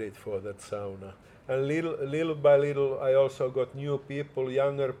spirit for that sauna. And little by little, I also got new people,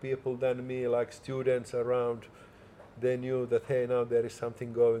 younger people than me, like students around. They knew that, hey, now there is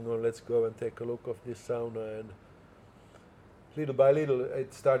something going on, let's go and take a look of this sauna. And little by little,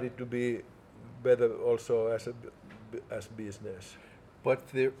 it started to be better also as business. But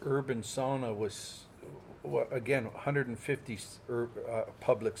the urban sauna was, again, 150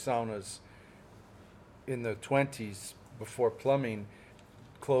 public saunas in the 20s before plumbing,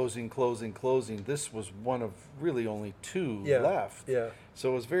 closing. This was one of really only two left. Yeah.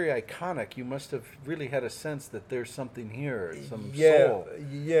 So it was very iconic. You must have really had a sense that there's something here, some Yeah, soul.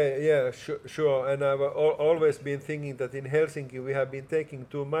 yeah, sure. And I've always been thinking that in Helsinki we have been taking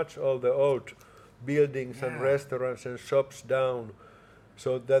too much all the old buildings and Yeah. restaurants and shops down.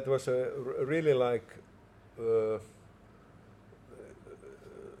 So that was really like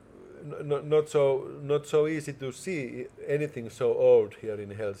not so easy to see anything so old here in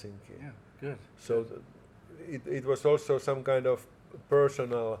Helsinki. Yeah, good. So it was also some kind of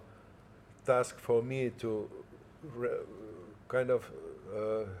personal task for me to kind of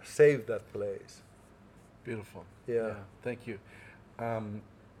save that place. Beautiful. Yeah. Thank you.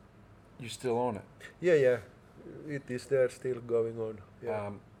 You still own it. Yeah. It is there still going on. Yeah.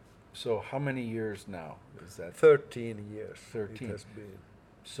 So how many years now is that? 13 years 13. it has been.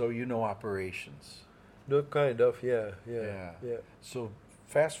 So you know operations. No, kind of, yeah. So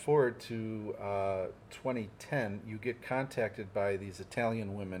fast forward to 2010, you get contacted by these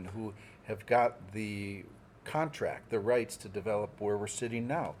Italian women who have got the contract, the rights to develop where we're sitting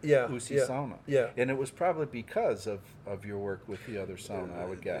now, Usi Sauna. Yeah. And it was probably because of your work with the other sauna, I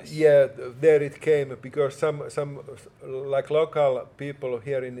would guess. Yeah, there it came because some like local people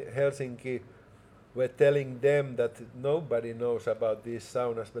here in Helsinki were telling them that nobody knows about these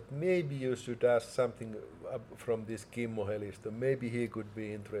saunas, but maybe you should ask something from this Kimmo Helist. Maybe he could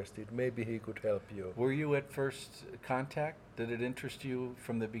be interested. Maybe he could help you. Were you at first contact? Did it interest you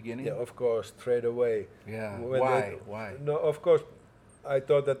from the beginning? Yeah, of course, straight away. Yeah. When Why? Why? No, of course, I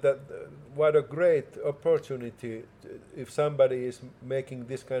thought that what a great opportunity if somebody is making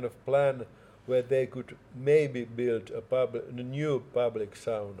this kind of plan where they could maybe build a new public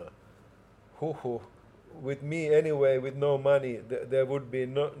sauna. With me anyway, with no money, there would be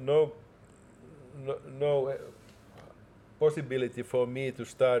no possibility for me to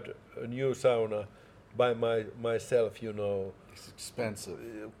start a new sauna by myself. It's expensive.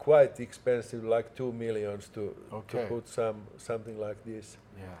 Quite expensive, like 2 million to Okay. put something like this.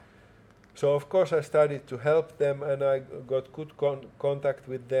 Yeah. So of course I started to help them, and I got good contact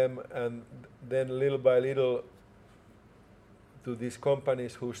with them, and then little by little to these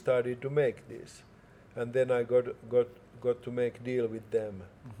companies who started to make this, and then I got to make deal with them.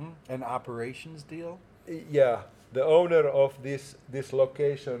 An operations deal? Yeah, the owner of this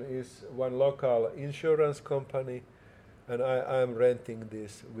location is one local insurance company, and I'm renting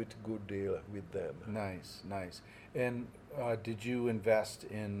this with good deal with them. Nice. And did you invest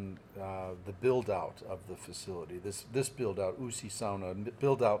in the build out of the facility? This build out, Usi Sauna,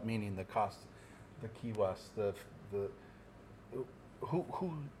 build out meaning the cost, the kiosks, the who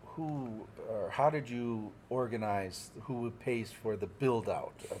or how did you organize who pays for the build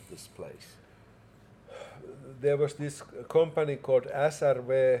out of this place? There was this company called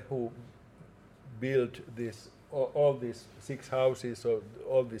SRV who built all these 6 houses or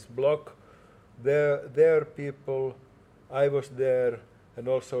all this block. Their people, I was there, and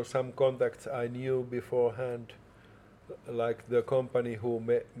also some contacts I knew beforehand, like the company who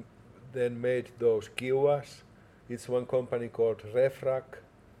then made those kiosks. It's one company called Refrac,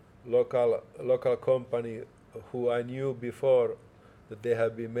 local company who I knew before that they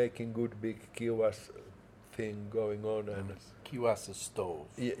have been making good big kiosk thing going on. And Kiosk stove.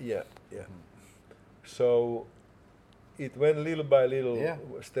 yeah. So it went little by little,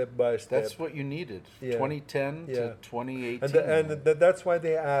 step by step. That's what you needed. Yeah. 2010 to 2018. And that's why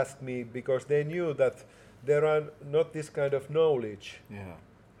they asked me, because they knew that there are not this kind of knowledge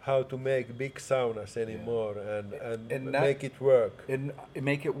how to make big saunas anymore and make it work. And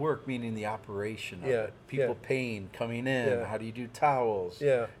make it work, meaning the operation of Yeah, it. People yeah. paying, coming in. Yeah. How do you do towels?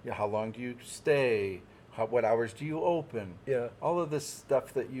 Yeah. How long do you stay? What hours do you open? Yeah. All of this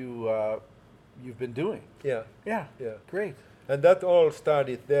stuff that you've been doing. Yeah. Yeah. Great. And that all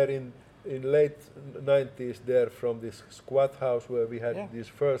started there in late 90s there from this squat house where we had these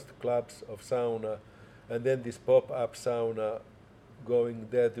first clubs of sauna, and then this pop-up sauna going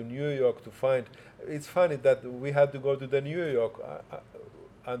there to New York to find. It's funny that we had to go to the New York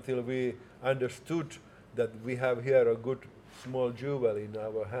until we understood that we have here a good small jewel in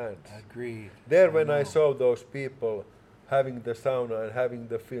our hands. Agreed. There when I saw those people having the sauna and having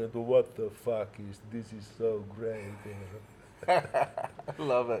the feeling, what the fuck is this? Is so great.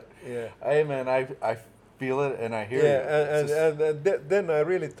 Love it. Yeah. Hey man, I feel it and I hear you. And then I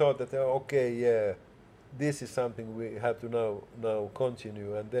really thought that this is something we have to now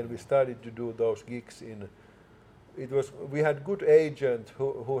continue. And then we started to do those gigs we had good agent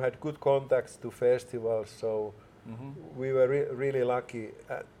who had good contacts to festivals, so we were really lucky.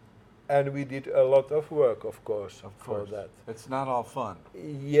 And we did a lot of work, of course, for that. It's not all fun.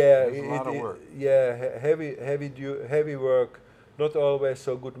 Yeah, There's a lot of work. Heavy work, not always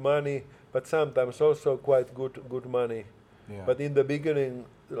so good money, but sometimes also quite good money. Yeah. But in the beginning,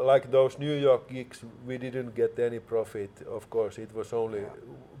 like those New York gigs, we didn't get any profit. Of course, it was only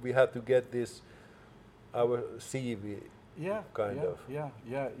we had to get our CV. Kind of. Yeah.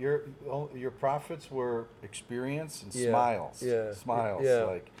 Your profits were experience and smiles.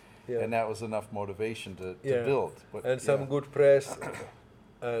 And that was enough motivation to build. But, and some good press,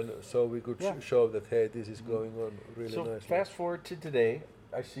 and so we could show that this is going on really nicely. So fast forward to today.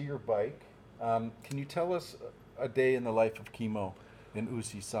 I see your bike. Can you tell us a day in the life of Kimmo in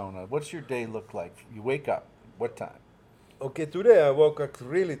Usi Sauna? What's your day look like? You wake up. What time? Okay, today I woke up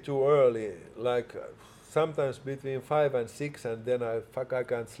really too early, like sometimes between 5 and 6, and then I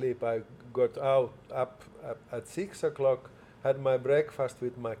can't sleep. I got up at 6 o'clock, had my breakfast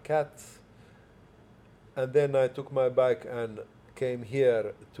with my cats, and then I took my bike and came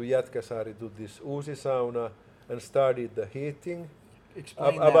here to Jätkäsaari to this Uusi Sauna and started the heating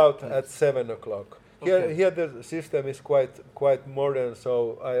Explain about that, at please. 7 o'clock. Okay. Here the system is quite modern,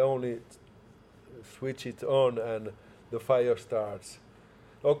 so I only switch it on and the fire starts.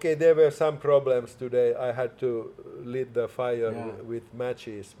 Okay, there were some problems today. I had to lit the fire Yeah. with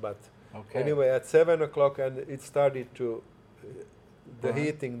matches, but Okay. anyway, at 7 o'clock, and it started to the Burn.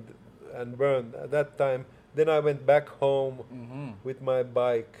 heating and burn at that time. Then I went back home Mm-hmm. with my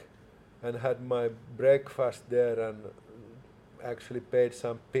bike and had my breakfast there and actually paid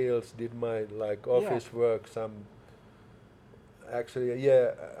some bills, did my like office work, some actually,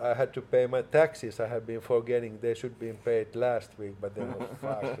 yeah, I had to pay my taxes. I have been forgetting. They should be paid last week, but they was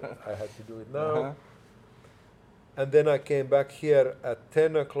fast. I had to do it now. Uh-huh. And then I came back here at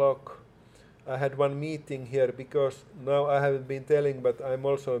 10 o'clock. I had one meeting here because now I haven't been telling, but I'm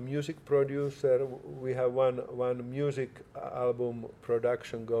also a music producer. We have one music album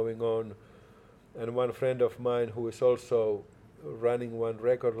production going on, and one friend of mine who is also running one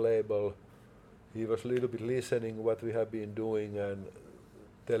record label, he was a little bit listening what we have been doing and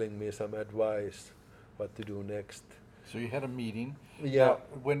telling me some advice what to do next. So you had a meeting. Yeah.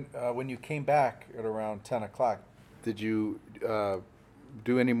 Now, when you came back at around 10 o'clock, did you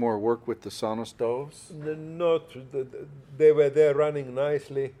do any more work with the sauna stoves? They were there running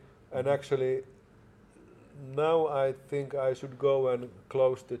nicely, and actually now I think I should go and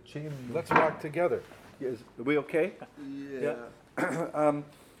close the chimney. Let's walk together. Are we okay? Yeah.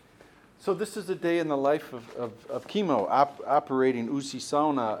 So this is a day in the life of Kimmo, operating Uusi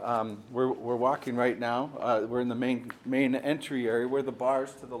Sauna. We're walking right now. We're in the main entry area. We're the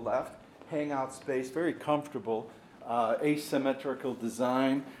bars to the left, hangout space, very comfortable, asymmetrical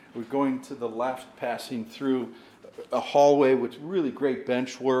design. We're going to the left, passing through a hallway with really great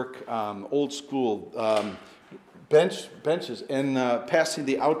bench work, old school benches, and passing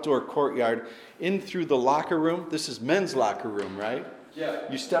the outdoor courtyard in through the locker room. This is men's locker room, right? Yeah.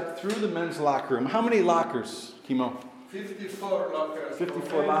 You step through the men's locker room. How many lockers, Kimmo? 54 lockers.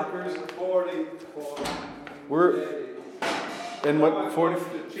 54 lockers. 40 for We're and Now I what 40?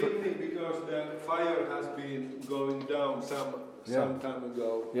 closed the chimney because the fire has been going down some time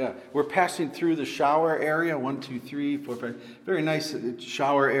ago. Yeah, we're passing through the shower area. 1, 2, 3, 4, 5. Very nice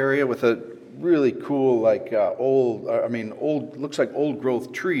shower area with a really cool, like old. Looks like old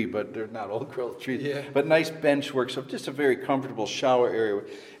growth tree, but they're not old growth trees. Yeah. But nice bench work. So just a very comfortable shower area,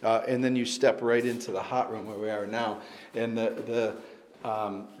 and then you step right into the hot room where we are now, and the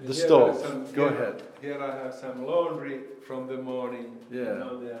stove. Go ahead. Here I have some laundry from the morning. Yeah.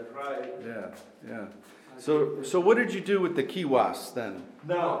 Now they are dry. Yeah. So what did you do with the kiwas then?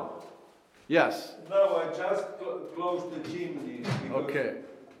 Now Yes. I just closed the chimney. Because Okay.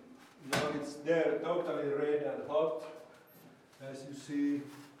 Now it's there totally red and hot. As you see,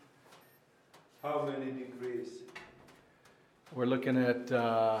 how many degrees? We're looking at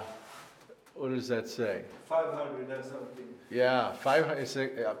what does that say? 500 and something. Yeah, 500. It's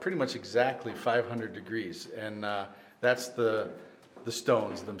pretty much exactly 500 degrees, and that's the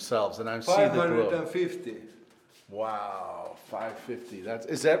stones themselves. And I'm seeing the glow. 550. Wow, 550.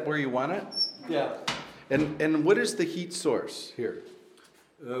 Is that where you want it? Yeah. And what is the heat source here?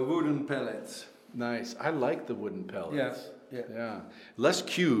 Wooden pellets. Nice. I like the wooden pellets. Yeah. Less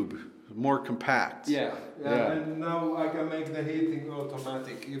cube, more compact. Yeah. Yeah. And now I can make the heating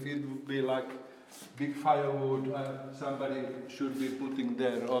automatic. If it would be like big firewood, somebody should be putting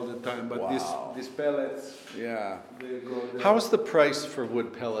there all the time. But Wow. these pellets, Yeah. they go there. How's the price for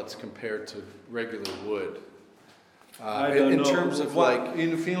wood pellets compared to regular wood? I don't in know. terms of Like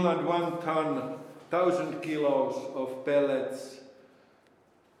in Finland, 1 ton, 1,000 kilos of pellets.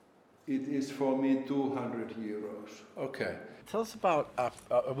 It is for me 200 euros. Okay. Tell us about,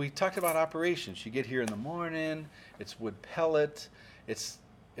 we talked about operations. You get here in the morning, it's wood pellet, it's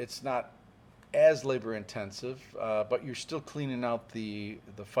not as labor intensive, but you're still cleaning out the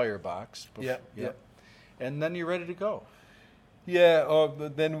firebox. Yeah. And then you're ready to go. Yeah,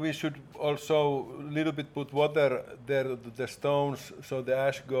 then we should also a little bit put water there, the stones, so the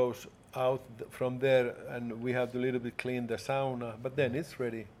ash goes out from there, and we have to little bit clean the sauna, but then it's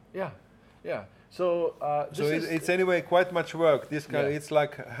ready. Yeah. So, So it's anyway quite much work. Yeah. It's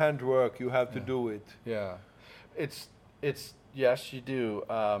like handwork. You have to do it. yeah, it's yes, you do.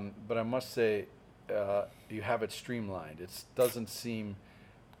 But I must say, you have it streamlined. It doesn't seem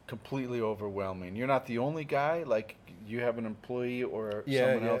completely overwhelming. You're not the only guy. Like you have an employee or Yeah,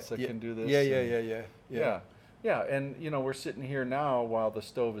 someone yeah, else that yeah. can do this? Yeah. Yeah, and we're sitting here now while the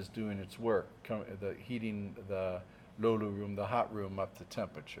stove is doing its work, the heating the lolu room, the hot room up to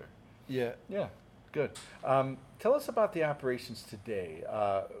temperature. Yeah. Yeah, good. Tell us about the operations today.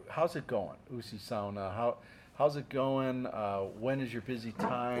 How's it going, Usi Sauna? How's it going? When is your busy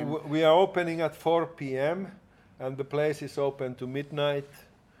time? We are opening at 4 p.m. and the place is open to midnight.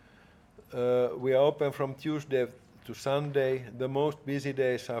 We are open from Tuesday to Sunday. The most busy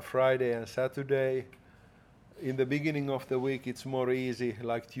days are Friday and Saturday. In the beginning of the week, it's more easy,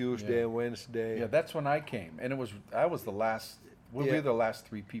 like Tuesday and Wednesday. Yeah, that's when I came, and I was the last. We were the last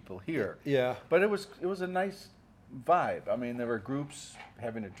 3 people here. Yeah. But it was a nice vibe. I mean, there were groups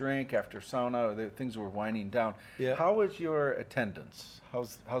having a drink after sauna. Things were winding down. Yeah. How is your attendance?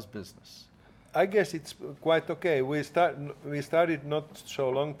 How's business? I guess it's quite okay. We started not so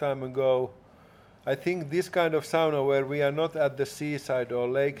long time ago. I think this kind of sauna where we are not at the seaside or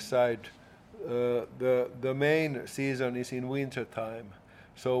lakeside, the main season is in winter time.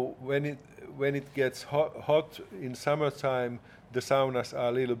 So when it gets hot in summertime, the saunas are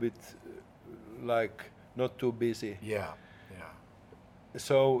a little bit like not too busy. Yeah.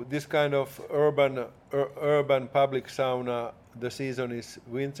 So this kind of urban public sauna, the season is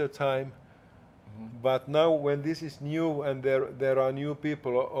winter time. But now when this is new and there are new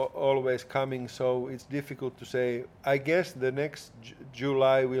people always coming, so it's difficult to say. I guess the next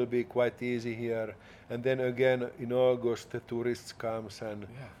July will be quite easy here, and then again in August the tourists comes and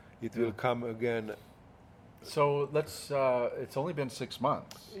it will come again. So it's only been 6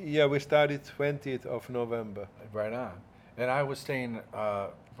 months. Yeah, we started 20th of November. Right on. And I was staying a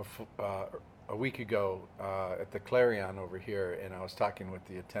week ago at the Clarion over here, and I was talking with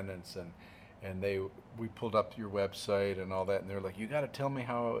the attendants, and we pulled up your website and all that, and they're like, "You got to tell me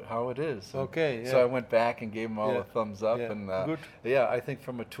how it is." And okay. So I went back and gave them all a thumbs up, and good. Yeah, I think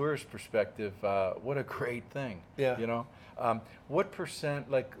from a tourist perspective, what a great thing. Yeah. What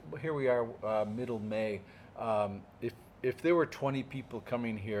percent? Like here we are, middle May. If there were 20 people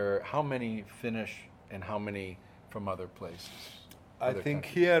coming here, how many Finnish and how many from other places? I think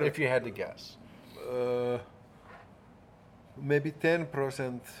here, if you had to guess, maybe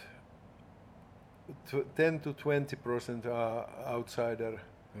 10%. 10 to 20% are outsider,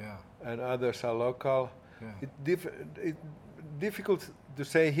 and others are local. Yeah. It's difficult to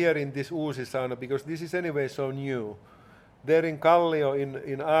say here in this Uusi sauna because this is anyway so new. There in Kallio,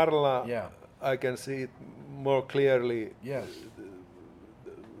 in Arla, I can see it more clearly. Yes.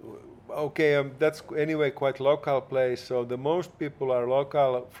 Okay, that's anyway quite local place, so the most people are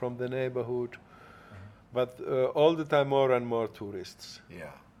local from the neighborhood, but all the time more and more tourists.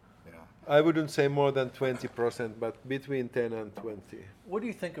 Yeah. I wouldn't say more than 20%, but between 10 and 20. What do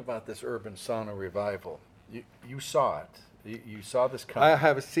you think about this urban sauna revival? You saw it. You saw this coming. I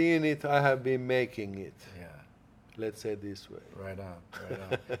have seen it. I have been making it. Yeah. Let's say this way. Right on.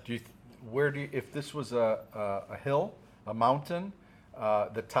 If this was a hill, a mountain,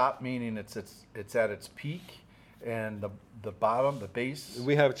 the top meaning it's at its peak, and the bottom, the base.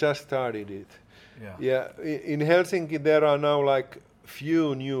 We have just started it. Yeah. In Helsinki, there are now like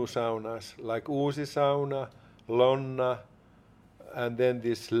few new saunas, like Uusi Sauna, Lonna, and then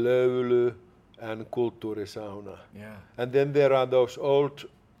this Löyly and Kulttuurisauna. Yeah. And then there are those old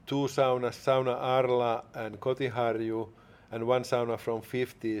 2 saunas, Sauna Arla and Kotiharju, and 1 sauna from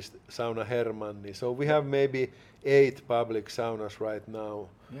 50s, Sauna Hermanni. So we have maybe 8 public saunas right now.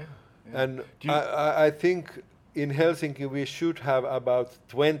 Yeah. And I think in Helsinki we should have about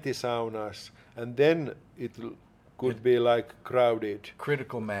 20 saunas, and then it could be like crowded.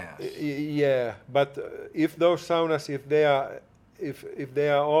 Critical mass. Yeah, but if those saunas, if they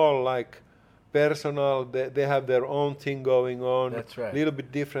are all like personal, they have their own thing going on. That's right. Little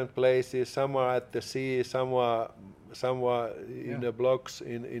bit different places. Some are at the sea, some are in the blocks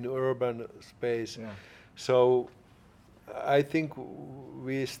in urban space. Yeah. So I think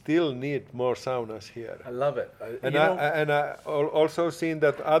we still need more saunas here. I love it. I also seen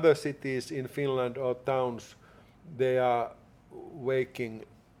that other cities in Finland or towns, they are waking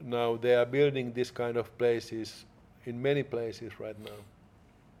now. They are building this kind of places in many places right now.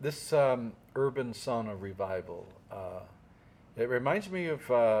 This urban sauna revival, it reminds me of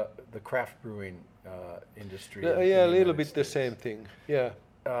the craft brewing industry. Yeah, a little bit the same thing. Yeah.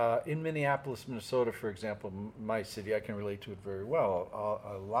 In Minneapolis, Minnesota, for example, my city, I can relate to it very well.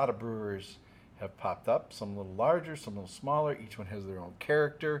 A lot of brewers have popped up, some a little larger, some a little smaller. Each one has their own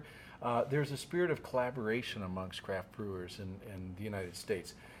character. There's a spirit of collaboration amongst craft brewers in the United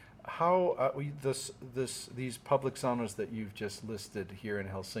States. How these public saunas that you've just listed here in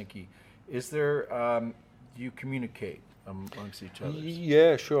Helsinki, is there you communicate amongst each other?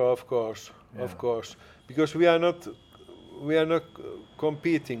 Yeah, sure, of course, of Yeah. course, because we are not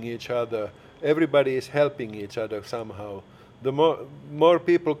competing each other. Everybody is helping each other somehow. The more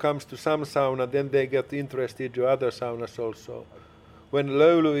people comes to some sauna, then they get interested to other saunas also. When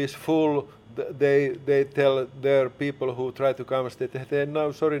Löyly is full, they tell their people who try to come, they say,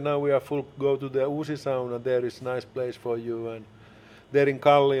 no, sorry, now we are full, go to the Uusi sauna, there is nice place for you. And there in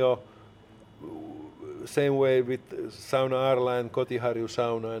Kallio, same way with Sauna Arla and Kotiharju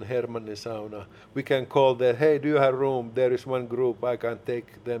sauna and Hermanni sauna. We can call there, hey, do you have room? There is one group, I can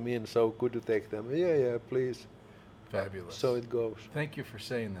take them in, so could you take them? Yeah, yeah, please. Fabulous. So it goes. Thank you for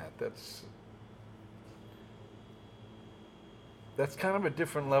saying that. That's kind of a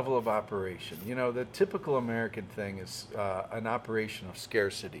different level of operation. You know, the typical American thing is an operation of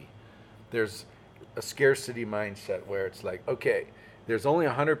scarcity. There's a scarcity mindset where it's like, okay, there's only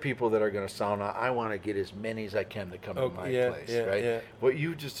 100 people that are going to sauna. I want to get as many as I can to come to my place, right? Yeah. What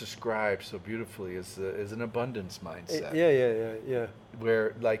you just described so beautifully is an abundance mindset. Yeah.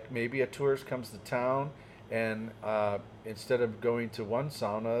 Where, like, maybe a tourist comes to town and instead of going to one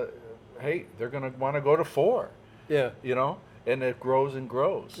sauna, hey, they're going to want to go to 4. Yeah. You know? And it grows and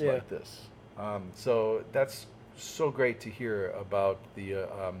grows Yeah. like this. So that's so great to hear about the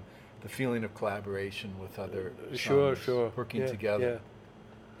feeling of collaboration with other Sure, saunas, working Yeah, together.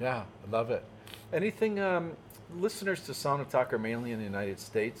 Yeah, I love it. Anything, listeners to Sauna Talk are mainly in the United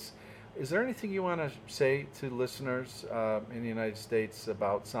States. Is there anything you want to say to listeners in the United States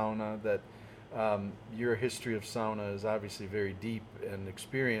about sauna that your history of sauna is obviously very deep and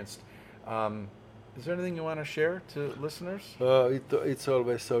experienced? Is there anything you want to share to listeners? It's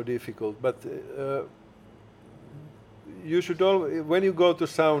always so difficult, but you should when you go to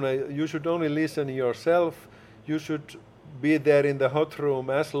sauna, you should only listen yourself. You should be there in the hot room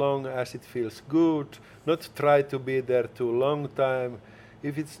as long as it feels good. Not try to be there too long time.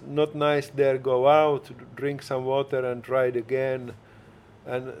 If it's not nice there, go out, drink some water, and try it again.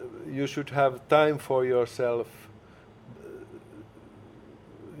 And you should have time for yourself.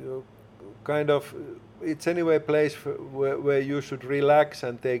 Kind of, it's anyway a place where you should relax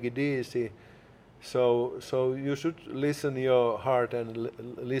and take it easy. So you should listen your heart and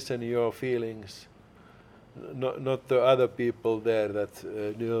listen your feelings, not the other people there that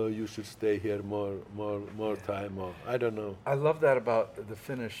no, you should stay here more time, or I don't know. I love that about the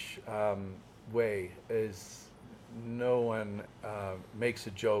Finnish way is no one makes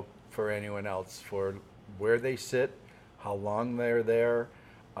a joke for anyone else for where they sit, how long they're there.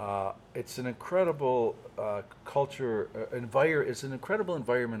 It's an incredible culture. It's an incredible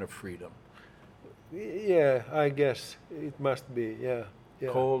environment of freedom. Yeah, I guess it must be. Yeah.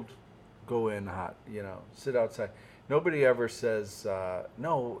 Cold, go in. Hot, sit outside. Nobody ever says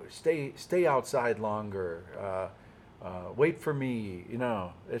no. Stay outside longer. Wait for me.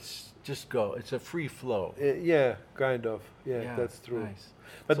 It's just go. It's a free flow. Yeah, kind of. Yeah, that's true. Nice.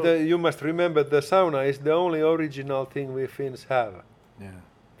 But So- you must remember the sauna is the only original thing we Finns have. Yeah.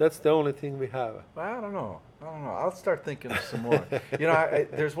 That's the only thing we have. I don't know. I'll start thinking of some more.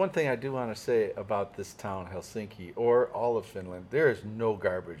 There's one thing I do want to say about this town, Helsinki, or all of Finland. There is no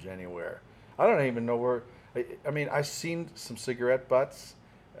garbage anywhere. I don't even know where. I've seen some cigarette butts.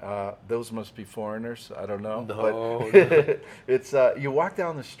 Those must be foreigners. I don't know. No. But it's you walk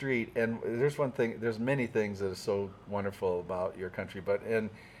down the street, and there's one thing. There's many things that are so wonderful about your country, but in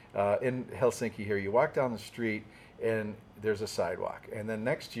Helsinki here, you walk down the street and there's a sidewalk, and then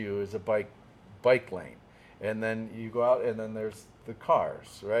next to you is a bike lane, and then you go out, and then there's the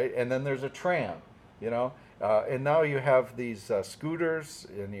cars, right, and then there's a tram, and now you have these scooters,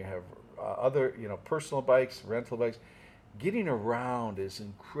 and you have other personal bikes, rental bikes. Getting around is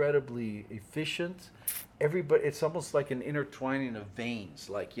incredibly efficient. Everybody, it's almost like an intertwining of veins.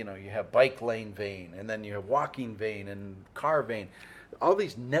 Like you have bike lane vein, and then you have walking vein and car vein. All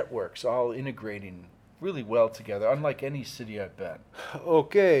these networks all integrating really well together, unlike any city I've been.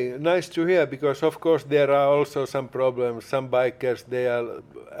 Okay, nice to hear, because of course there are also some problems. Some bikers, they are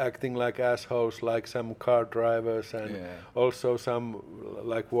acting like assholes, like some car drivers, and also some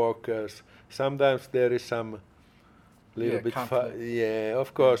like walkers. Sometimes there is some little bit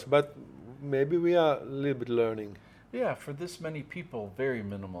of course, but maybe we are a little bit learning. Yeah, for this many people, very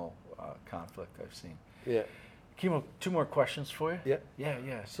minimal conflict I've seen. Yeah. Kimmo, 2 more questions for you.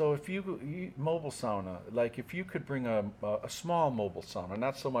 Yeah. So if you mobile sauna, like if you could bring a small mobile sauna,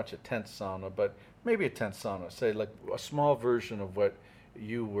 not so much a tent sauna, but maybe a tent sauna, say like a small version of what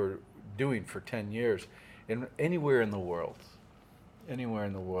you were doing for 10 years, anywhere in the world,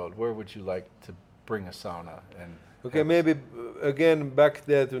 where would you like to bring a sauna? And Okay, maybe again back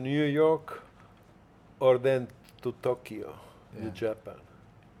there to New York. or then to Tokyo, Yeah. to Japan.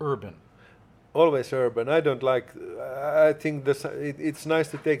 Urban. Always urban. I don't like. I think it's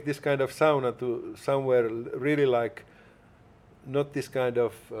nice to take this kind of sauna to somewhere really like, not this kind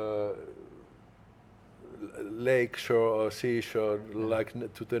of lake shore or seashore, like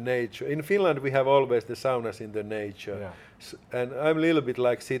to the nature. In Finland, we have always the saunas in the nature, Yeah. And I'm a little bit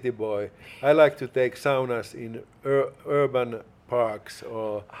like city boy. I like to take saunas in urban parks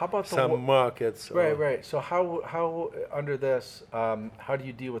or How about the some markets. Right, or right. So how under this, how do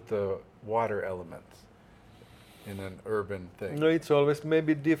you deal with the water elements in an urban thing? No, it's always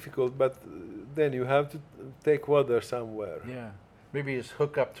maybe difficult, but then you have to take water somewhere. Yeah. Maybe just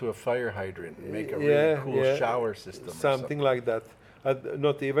hook up to a fire hydrant and make a really Yeah, cool yeah. shower system. or Something like that.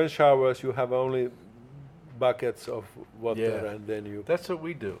 Not even showers. You have only buckets of water, Yeah. and then you. That's what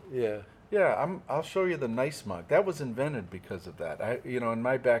we do. Yeah. Yeah, I'll show you the nice mug. That was invented because of that. In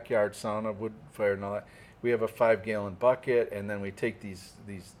my backyard sauna, wood fire and all that, we have a 5-gallon bucket, and then we take these.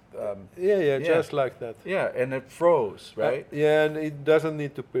 Yeah, just like that. Yeah, and it froze, right? Yeah, and it doesn't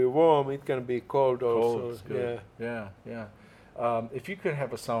need to be warm. It can be cold also. Cold is good. Yeah. If you could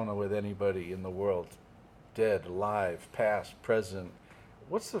have a sauna with anybody in the world, dead, alive, past, present,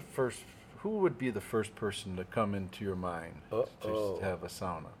 who would be the first person to come into your mind to have a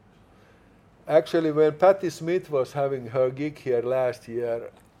sauna? Actually, when Patti Smith was having her gig here last year,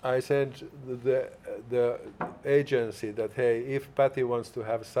 I sent the agency that, hey, if Patti wants to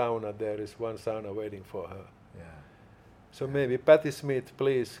have sauna, there is one sauna waiting for her. Yeah. So maybe Patti Smith,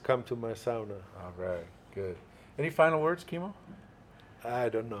 please come to my sauna. All right. Good. Any final words, Kimmo? I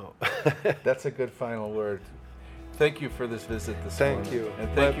don't know. That's a good final word. Thank you for this visit this morning. Thank you. And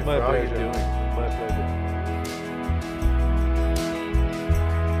thank you for my all pleasure. you're doing. My pleasure.